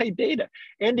minute, it's my data.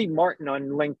 Andy Martin on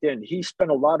LinkedIn, he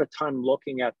spent a lot of time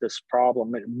looking at this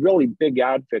problem, and really big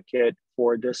advocate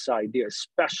for this idea,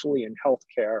 especially in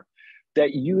healthcare,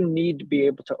 that you need to be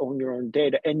able to own your own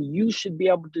data, and you should be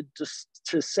able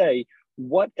to say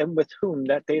what and with whom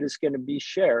that data is going to be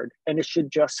shared, and it should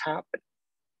just happen.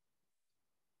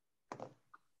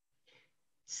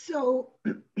 So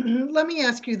let me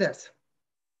ask you this,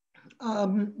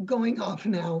 going off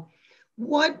now,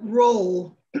 what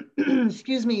role,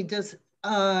 excuse me, does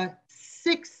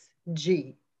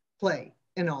 6G play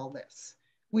in all this?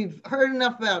 We've heard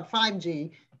enough about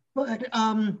 5G, but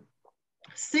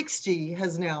 6G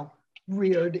has now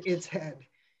reared its head.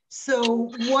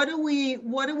 So what are we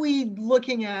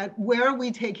looking at? Where are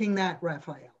we taking that,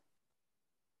 Rafael?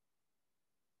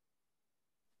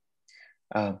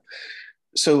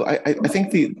 So I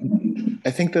think the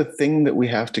thing that we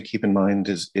have to keep in mind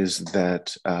is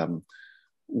that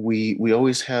we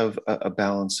always have a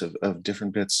balance of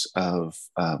different bits of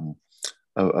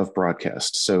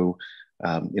broadcast. So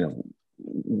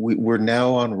we're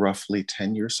now on roughly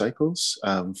 10-year cycles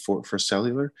for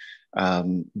cellular,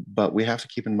 but we have to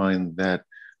keep in mind that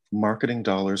marketing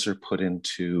dollars are put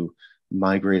into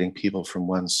migrating people from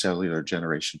one cellular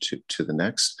generation to the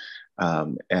next,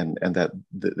 and that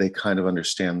they kind of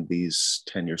understand these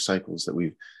 10-year cycles that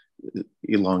we've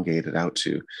elongated out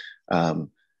to.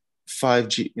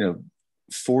 5G,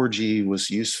 4G was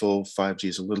useful. 5G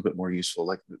is a little bit more useful.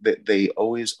 Like they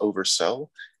always oversell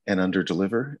and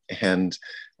underdeliver. And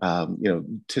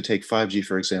to take 5G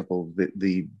for example,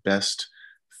 the best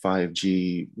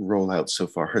 5G rollout so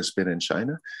far has been in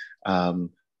China. The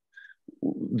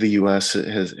US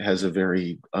has a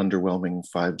very underwhelming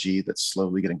 5G that's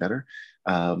slowly getting better,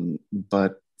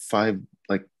 but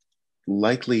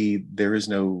likely there is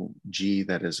no G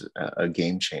that is a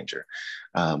game changer.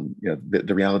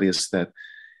 The reality is that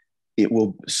it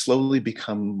will slowly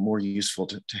become more useful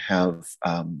to have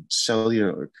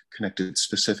cellular connected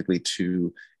specifically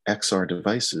to XR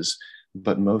devices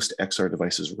but most XR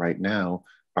devices right now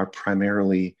are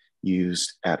primarily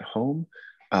used at home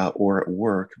or at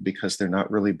work because they're not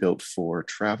really built for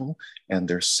travel, and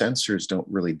their sensors don't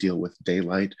really deal with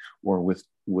daylight or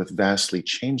with vastly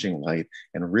changing light,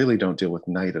 and really don't deal with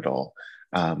night at all.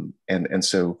 And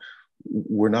so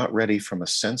we're not ready from a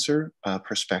sensor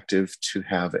perspective to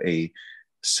have a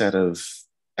set of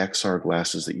XR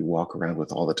glasses that you walk around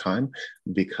with all the time,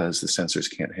 because the sensors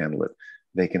can't handle it.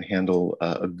 They can handle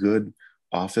a good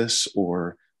office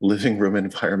or living room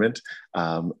environment,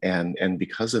 and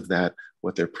because of that,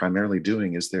 what they're primarily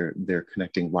doing is they're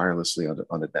connecting wirelessly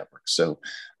on a network. So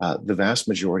the vast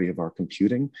majority of our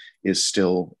computing is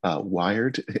still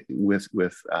wired with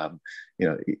Cat5e,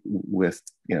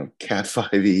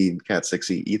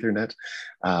 Cat6e Ethernet,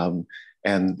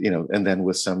 and then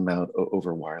with some amount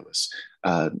over wireless.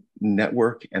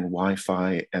 Network and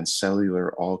Wi-Fi and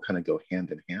cellular all kind of go hand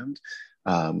in hand,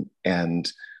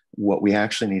 and what we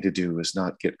actually need to do is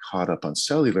not get caught up on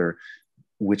cellular,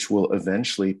 which will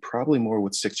eventually, probably more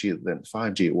with 6G than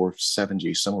 5G or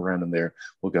 7G, somewhere around in there,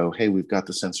 will go, hey, we've got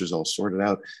the sensors all sorted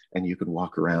out and you can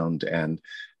walk around, and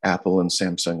Apple and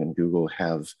Samsung and Google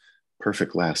have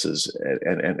perfect glasses,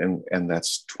 and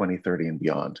that's 2030 and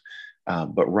beyond.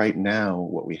 But right now,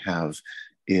 what we have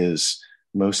is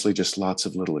mostly just lots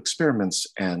of little experiments,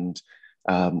 and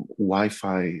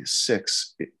Wi-Fi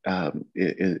 6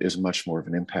 is much more of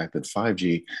an impact than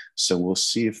 5G. So we'll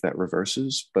see if that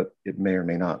reverses, but it may or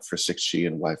may not for 6G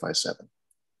and Wi-Fi 7.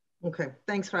 Okay,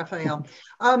 thanks, Rafael.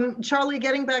 Charlie,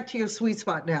 getting back to your sweet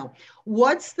spot now,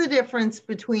 what's the difference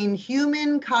between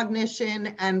human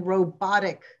cognition and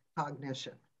robotic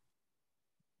cognition?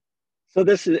 So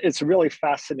it's a really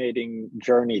fascinating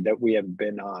journey that we have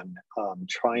been on,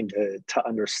 trying to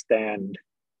understand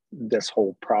this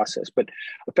whole process. But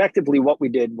effectively what we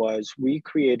did was we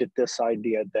created this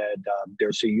idea that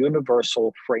there's a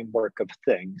universal framework of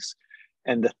things,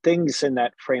 and the things in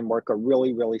that framework are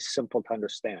really, really simple to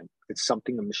understand. It's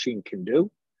something a machine can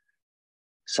do,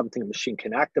 something a machine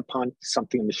can act upon,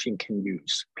 something a machine can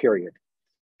use, period.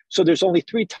 So there's only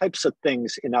 3 types of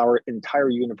things in our entire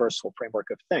universal framework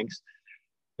of things,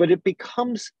 but it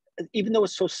becomes, even though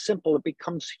it's so simple, it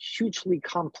becomes hugely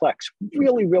complex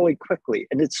really, really quickly.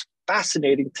 And it's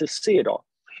fascinating to see it all.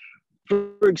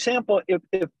 For example,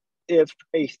 if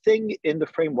a thing in the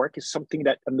framework is something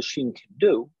that a machine can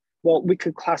do, well, we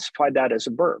could classify that as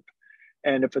a verb.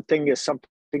 And if a thing is something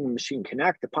a machine can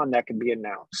act upon, that can be a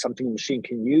noun. Something a machine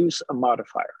can use, a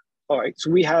modifier. All right,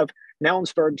 so we have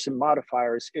nouns, verbs, and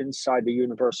modifiers inside the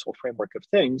universal framework of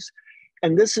things.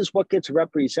 And this is what gets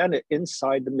represented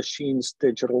inside the machine's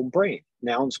digital brain,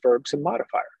 nouns, verbs, and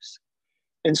modifiers.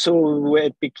 And so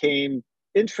it became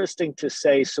interesting to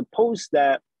say, suppose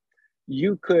that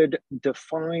you could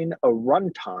define a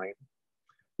runtime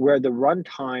where the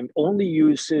runtime only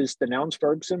uses the nouns,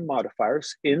 verbs, and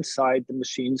modifiers inside the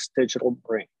machine's digital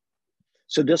brain.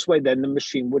 So this way, then the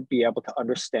machine would be able to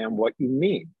understand what you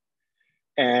mean.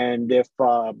 And if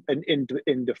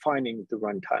in defining the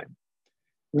runtime.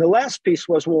 And the last piece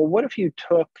was, well, what if you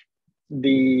took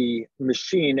the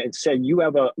machine and said, you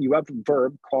have a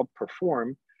verb called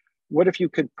perform. What if you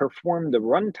could perform the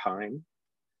runtime?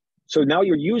 So now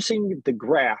you're using the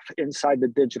graph inside the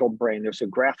digital brain. There's a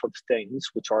graph of things,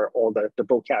 which are all the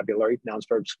vocabulary, nouns,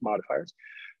 verbs, modifiers.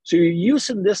 So you're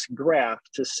using this graph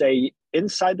to say,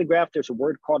 inside the graph, there's a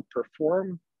word called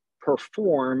perform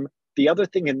the other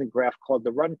thing in the graph called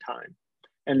the runtime.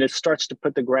 And it starts to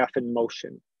put the graph in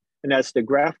motion. And as the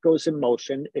graph goes in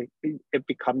motion, it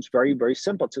becomes very, very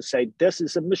simple to say, this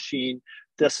is a machine,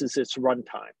 this is its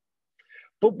runtime.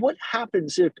 But what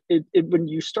happens if when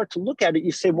you start to look at it,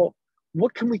 you say, well,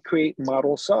 what can we create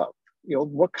models of? You know,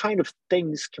 what kind of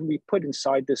things can we put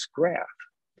inside this graph?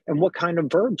 And what kind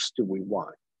of verbs do we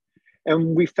want?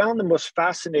 And we found the most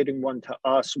fascinating one to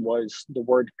us was the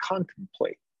word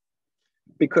contemplate,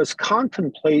 because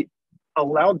contemplate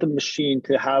allowed the machine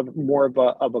to have more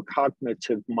of a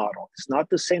cognitive model. It's not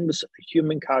the same as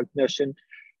human cognition.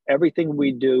 Everything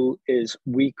we do is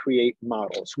we create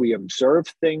models. We observe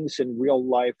things in real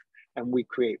life and we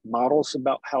create models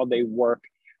about how they work.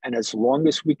 And as long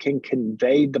as we can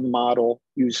convey the model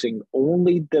using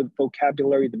only the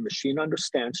vocabulary the machine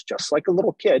understands, just like a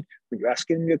little kid, when you're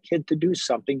asking a kid to do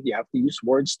something, you have to use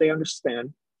words they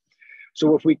understand.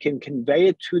 So if we can convey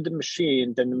it to the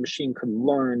machine, then the machine can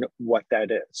learn what that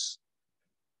is.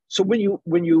 So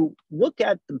when you look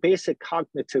at the basic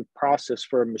cognitive process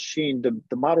for a machine,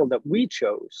 the model that we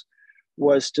chose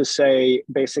was to say,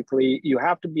 basically, you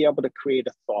have to be able to create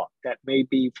a thought that may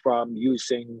be from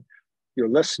using your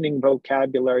listening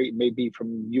vocabulary, it may be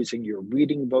from using your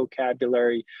reading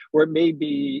vocabulary, or it may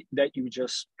be that you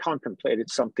just contemplated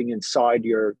something inside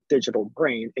your digital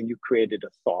brain and you created a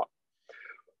thought.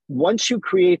 Once you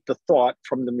create the thought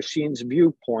from the machine's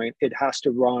viewpoint, it has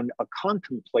to run a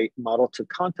contemplate model to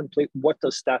contemplate, what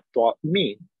does that thought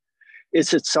mean?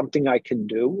 Is it something I can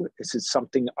do? Is it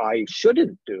something I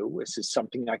shouldn't do? Is it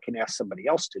something I can ask somebody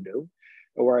else to do?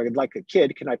 Or like a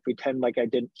kid, can I pretend like I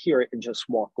didn't hear it and just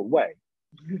walk away?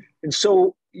 And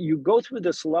so you go through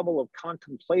this level of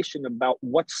contemplation about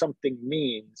what something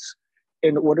means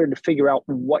in order to figure out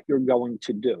what you're going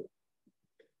to do.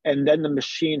 And then the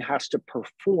machine has to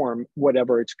perform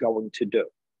whatever it's going to do.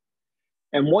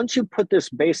 And once you put this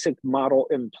basic model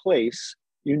in place,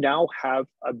 you now have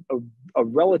a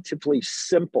relatively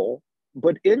simple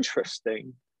but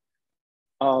interesting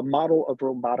model of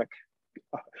robotic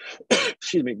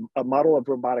a model of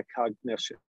robotic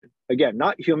cognition. Again,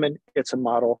 not human, it's a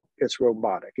model, it's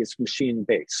robotic, it's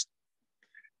machine-based.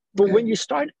 But when you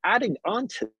start adding on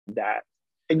to that,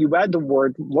 and you add the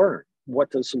word learn, what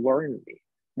does learn mean?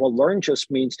 Well, learn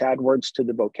just means to add words to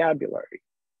the vocabulary.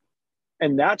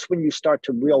 And that's when you start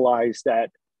to realize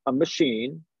that a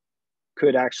machine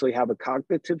could actually have a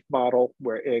cognitive model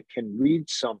where it can read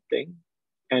something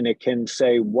and it can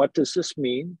say, what does this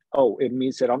mean? Oh, it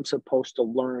means that I'm supposed to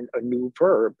learn a new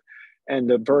verb. And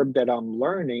the verb that I'm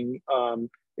learning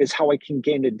is how I can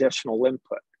gain additional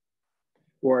input.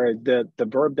 Or the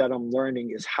verb that I'm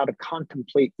learning is how to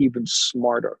contemplate even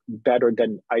smarter, better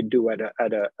than I do at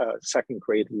a second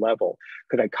grade level.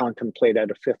 Could I contemplate at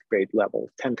a 5th grade level,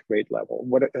 10th grade level?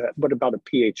 What about a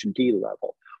PhD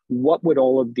level? What would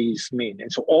all of these mean?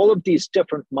 And so all of these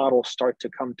different models start to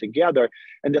come together,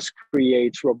 and this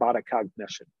creates robotic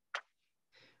cognition.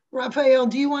 Rafael,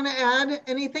 do you want to add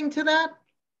anything to that?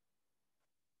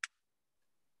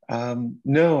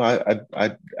 No,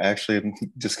 I actually am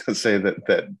just going to say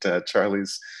that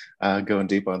Charlie's going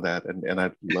deep on that, and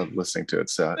I love listening to it.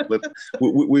 So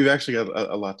we've actually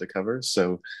got a lot to cover.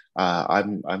 So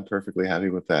I'm perfectly happy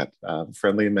with that.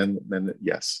 Friendly amendment,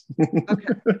 yes.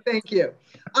 Okay, thank you.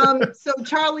 So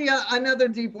Charlie, another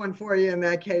deep one for you in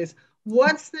that case.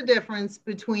 What's the difference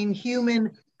between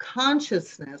human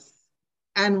consciousness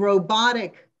and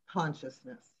robotic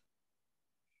consciousness?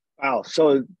 Wow.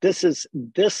 So this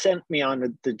sent me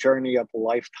on the journey of a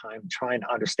lifetime trying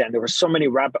to understand. There were so many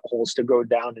rabbit holes to go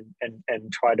down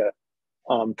and try to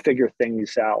figure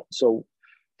things out. So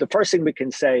the first thing we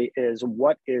can say is,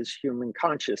 what is human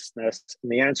consciousness?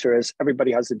 And the answer is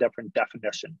everybody has a different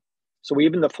definition. So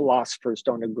even the philosophers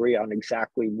don't agree on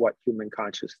exactly what human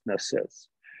consciousness is.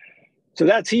 So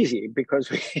that's easy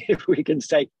because we can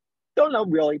say, don't know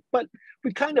really, but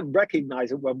we kind of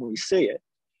recognize it when we see it.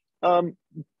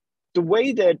 The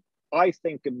way that I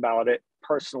think about it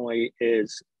personally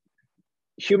is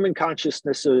human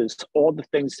consciousness is all the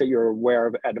things that you're aware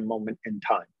of at a moment in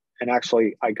time. And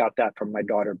actually, I got that from my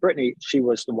daughter, Brittany. She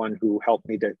was the one who helped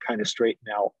me to kind of straighten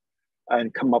out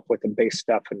and come up with a base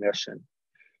definition.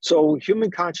 So human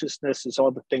consciousness is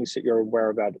all the things that you're aware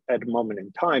of at a moment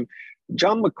in time.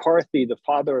 John McCarthy, the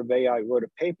father of AI, wrote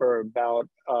a paper about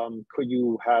could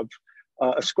you have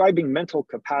ascribing mental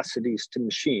capacities to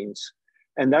machines.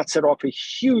 And that set off a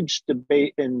huge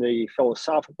debate in the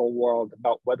philosophical world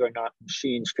about whether or not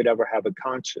machines could ever have a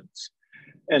conscience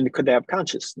and could they have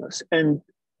consciousness. And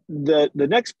the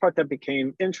next part that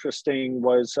became interesting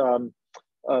was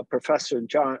Professor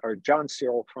John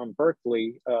Searle from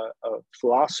Berkeley, a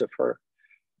philosopher.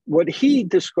 What he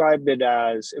described it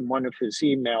as in one of his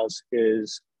emails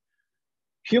is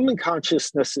human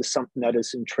consciousness is something that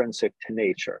is intrinsic to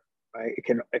nature. Right?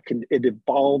 It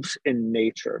evolves in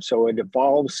nature. So it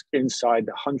evolves inside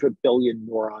the 100 billion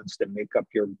neurons that make up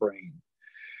your brain.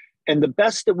 And the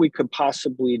best that we could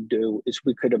possibly do is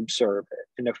we could observe it.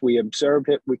 And if we observe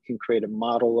it, we can create a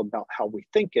model about how we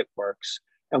think it works.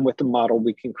 And with the model,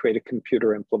 we can create a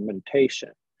computer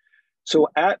implementation. So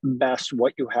at best,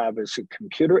 what you have is a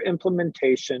computer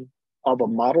implementation of a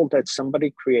model that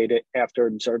somebody created after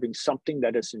observing something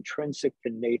that is intrinsic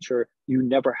to nature. You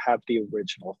never have the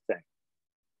original thing.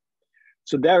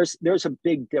 So there's a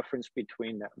big difference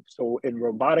between them. So in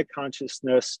robotic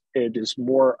consciousness, it is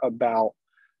more about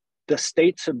the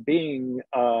states of being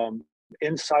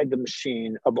inside the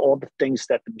machine of all the things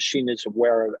that the machine is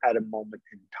aware of at a moment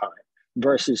in time.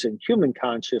 Versus in human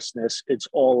consciousness, it's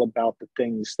all about the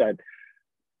things that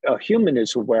a human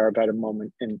is aware of at a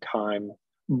moment in time.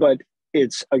 But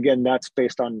it's, again, that's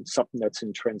based on something that's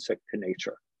intrinsic to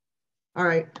nature. All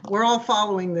right. We're all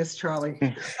following this, Charlie.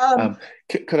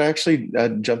 Could I actually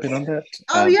jump in on that?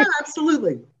 Oh, yeah,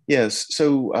 absolutely. Yes.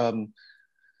 So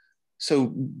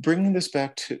So bringing this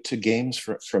back to games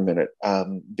for a minute,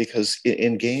 because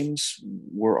in games,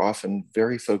 we're often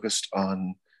very focused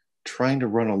on trying to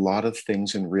run a lot of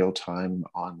things in real time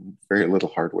on very little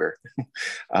hardware.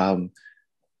 um,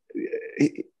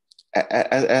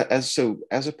 as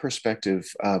a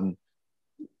perspective,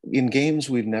 in games,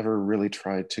 we've never really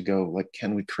tried to go like,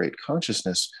 can we create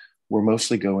consciousness? We're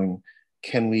mostly going,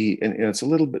 can we, and it's a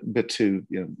little bit to,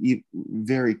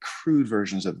 very crude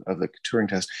versions of the Turing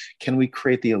test. Can we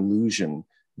create the illusion,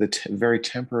 the very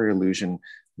temporary illusion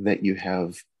that you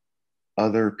have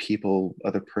other people,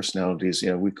 other personalities,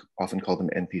 we often call them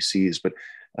NPCs, but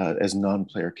as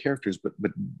non-player characters, but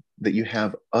that you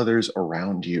have others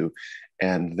around you,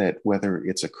 and that whether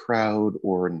it's a crowd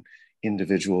or an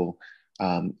individual,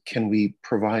 can we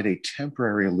provide a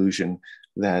temporary illusion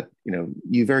that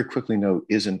you very quickly know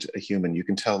isn't a human? You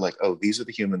can tell, like, oh, these are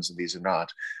the humans and these are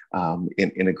not,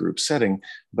 in a group setting.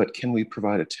 But can we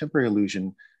provide a temporary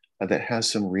illusion that has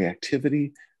some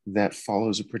reactivity, that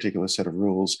follows a particular set of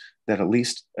rules, that at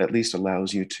least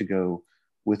allows you to go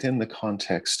within the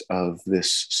context of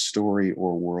this story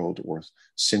or world or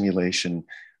simulation?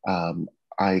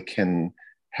 I can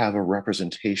have a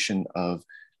representation of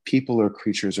people or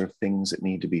creatures or things that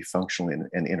need to be functional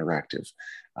and interactive.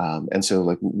 And so,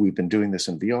 like, we've been doing this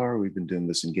in VR, we've been doing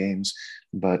this in games,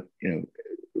 but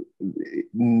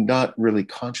not really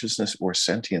consciousness or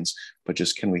sentience, but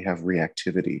just, can we have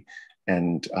reactivity?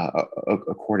 And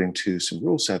according to some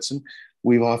rule sets, and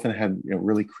we've often had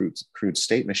really crude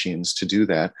state machines to do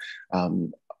that.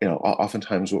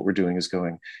 Oftentimes what we're doing is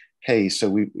going, hey, so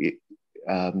we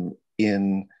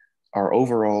in our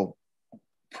overall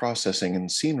processing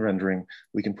and scene rendering,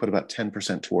 we can put about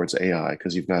 10% towards AI,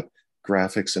 because you've got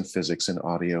graphics and physics and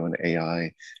audio and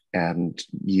AI and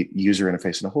user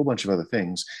interface and a whole bunch of other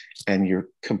things, and you're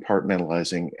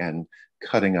compartmentalizing and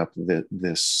cutting up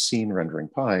this scene rendering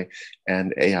pie,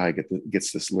 and AI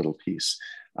gets this little piece.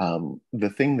 The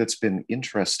thing that's been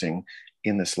interesting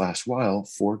in this last while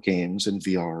for games and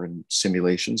VR and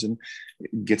simulations, and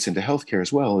gets into healthcare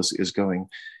as well, is going,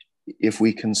 if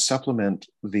we can supplement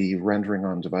the rendering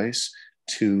on device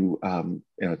to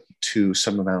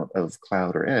some amount of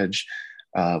cloud or edge,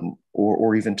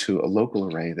 or even to a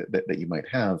local array that you might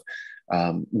have,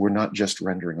 we're not just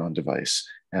rendering on device.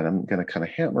 And I'm going to kind of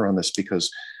hammer on this,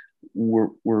 because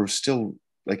we're still,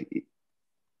 like,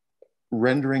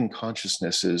 rendering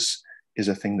consciousness is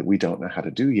a thing that we don't know how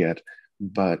to do yet,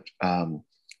 but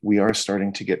we are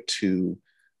starting to get to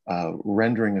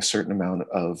rendering a certain amount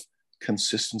of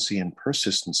consistency and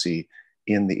persistency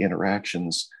in the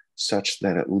interactions, such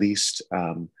that at least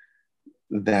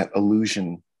that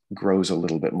illusion grows a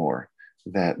little bit more,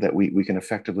 that we can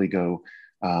effectively go,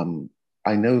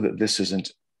 I know that this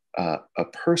isn't a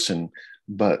person,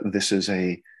 but this is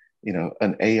an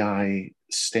AI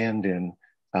stand-in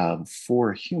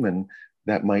for a human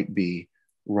that might be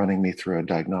running me through a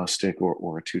diagnostic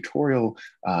or a tutorial.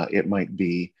 It might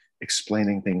be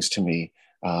explaining things to me.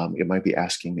 It might be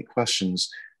asking me questions.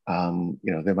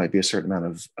 There might be a certain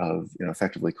amount of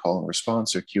effectively call and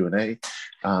response or Q&A.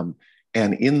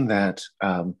 And in that,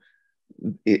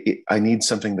 I need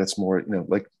something that's more,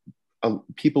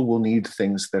 people will need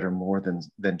things that are more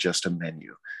than just a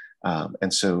menu.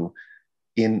 And so,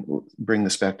 bring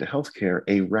this back to healthcare,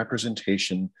 a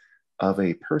representation of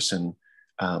a person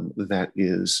that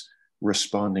is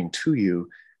responding to you,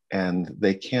 and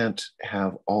they can't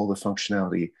have all the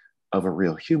functionality of a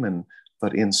real human,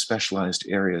 but in specialized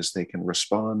areas, they can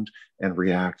respond and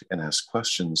react and ask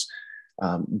questions.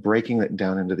 Breaking it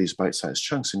down into these bite-sized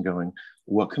chunks and going,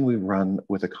 what can we run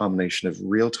with a combination of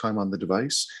real time on the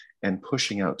device and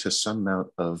pushing out to some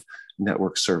amount of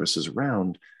network services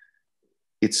around?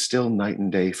 It's still night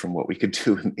and day from what we could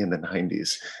do in the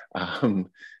 90s,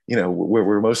 where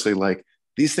we're mostly like,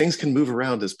 these things can move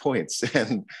around as points.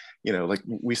 And, like,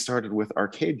 we started with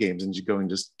arcade games and going,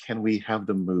 just, can we have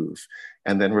them move?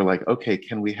 And then we're like, okay,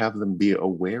 can we have them be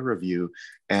aware of you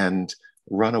and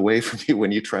run away from you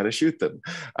when you try to shoot them?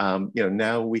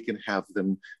 Now we can have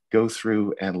them go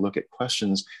through and look at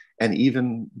questions, and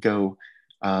even go,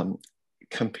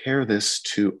 compare this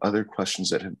to other questions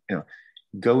that have,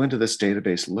 go into this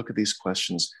database, look at these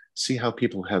questions, see how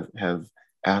people have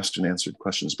asked and answered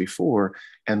questions before,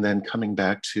 and then coming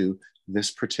back to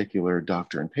this particular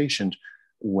doctor and patient,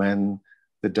 when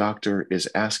the doctor is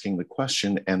asking the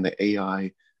question and the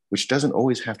AI, which doesn't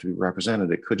always have to be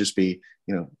represented, it could just be,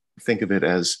 think of it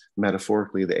as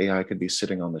metaphorically, the AI could be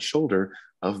sitting on the shoulder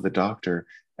of the doctor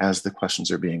as the questions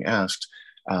are being asked.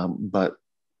 But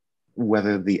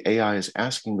whether the AI is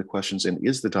asking the questions and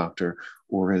is the doctor,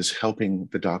 or is helping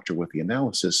the doctor with the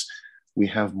analysis, we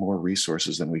have more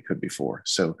resources than we could before.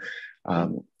 So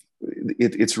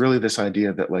it's really this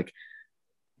idea that like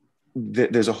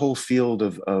there's a whole field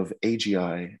of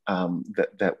AGI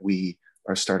that we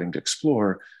are starting to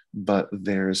explore, but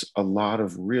there's a lot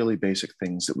of really basic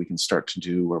things that we can start to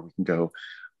do where we can go,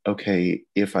 okay,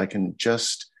 if I can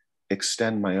just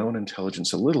extend my own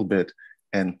intelligence a little bit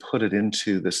and put it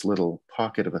into this little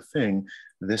pocket of a thing,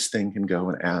 this thing can go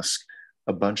and ask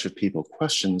a bunch of people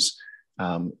questions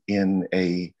in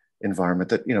a environment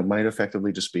that, you know, might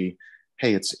effectively just be,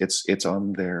 hey, it's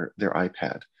on their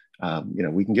iPad. You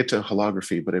know, we can get to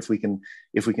holography, but if we can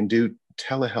do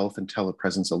telehealth and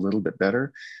telepresence a little bit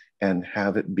better and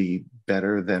have it be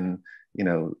better than, you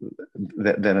know,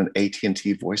 than an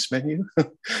AT&T voice menu,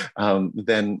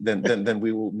 then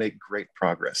we will make great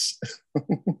progress.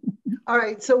 All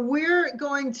right, so we're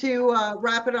going to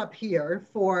wrap it up here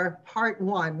for part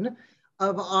 1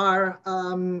 of our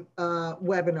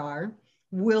webinar.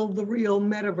 Will the real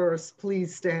metaverse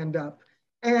please stand up?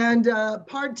 And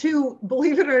part 2,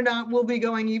 believe it or not, we'll be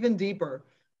going even deeper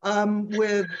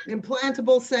with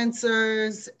implantable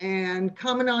sensors and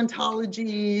common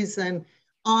ontologies and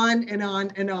on and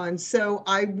on and on. So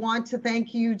I want to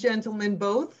thank you, gentlemen,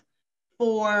 both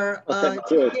for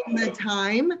taking the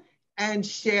time and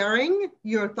sharing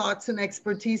your thoughts and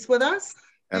expertise with us.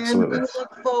 Absolutely. And we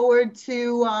look forward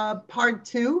to part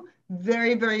 2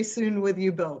 very, very soon with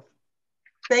you both.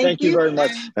 Thank you very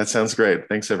much. That sounds great.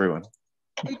 Thanks, everyone.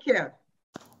 Take care.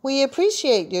 We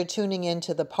appreciate your tuning in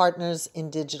to the Partners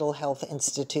in Digital Health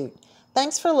Institute.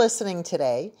 Thanks for listening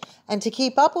today. And to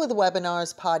keep up with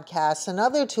webinars, podcasts, and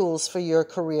other tools for your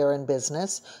career and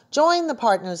business, join the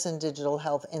Partners in Digital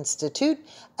Health Institute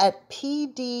at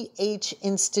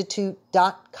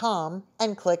pdhinstitute.com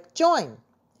and click Join.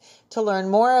 To learn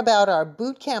more about our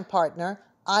bootcamp partner,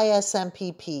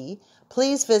 ISMPP,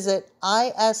 please visit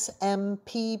ismpp.org.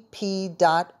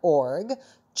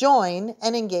 Join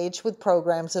and engage with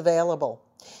programs available.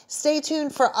 Stay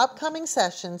tuned for upcoming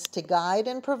sessions to guide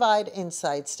and provide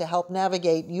insights to help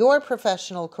navigate your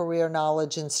professional career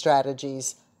knowledge and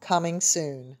strategies. Coming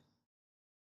soon.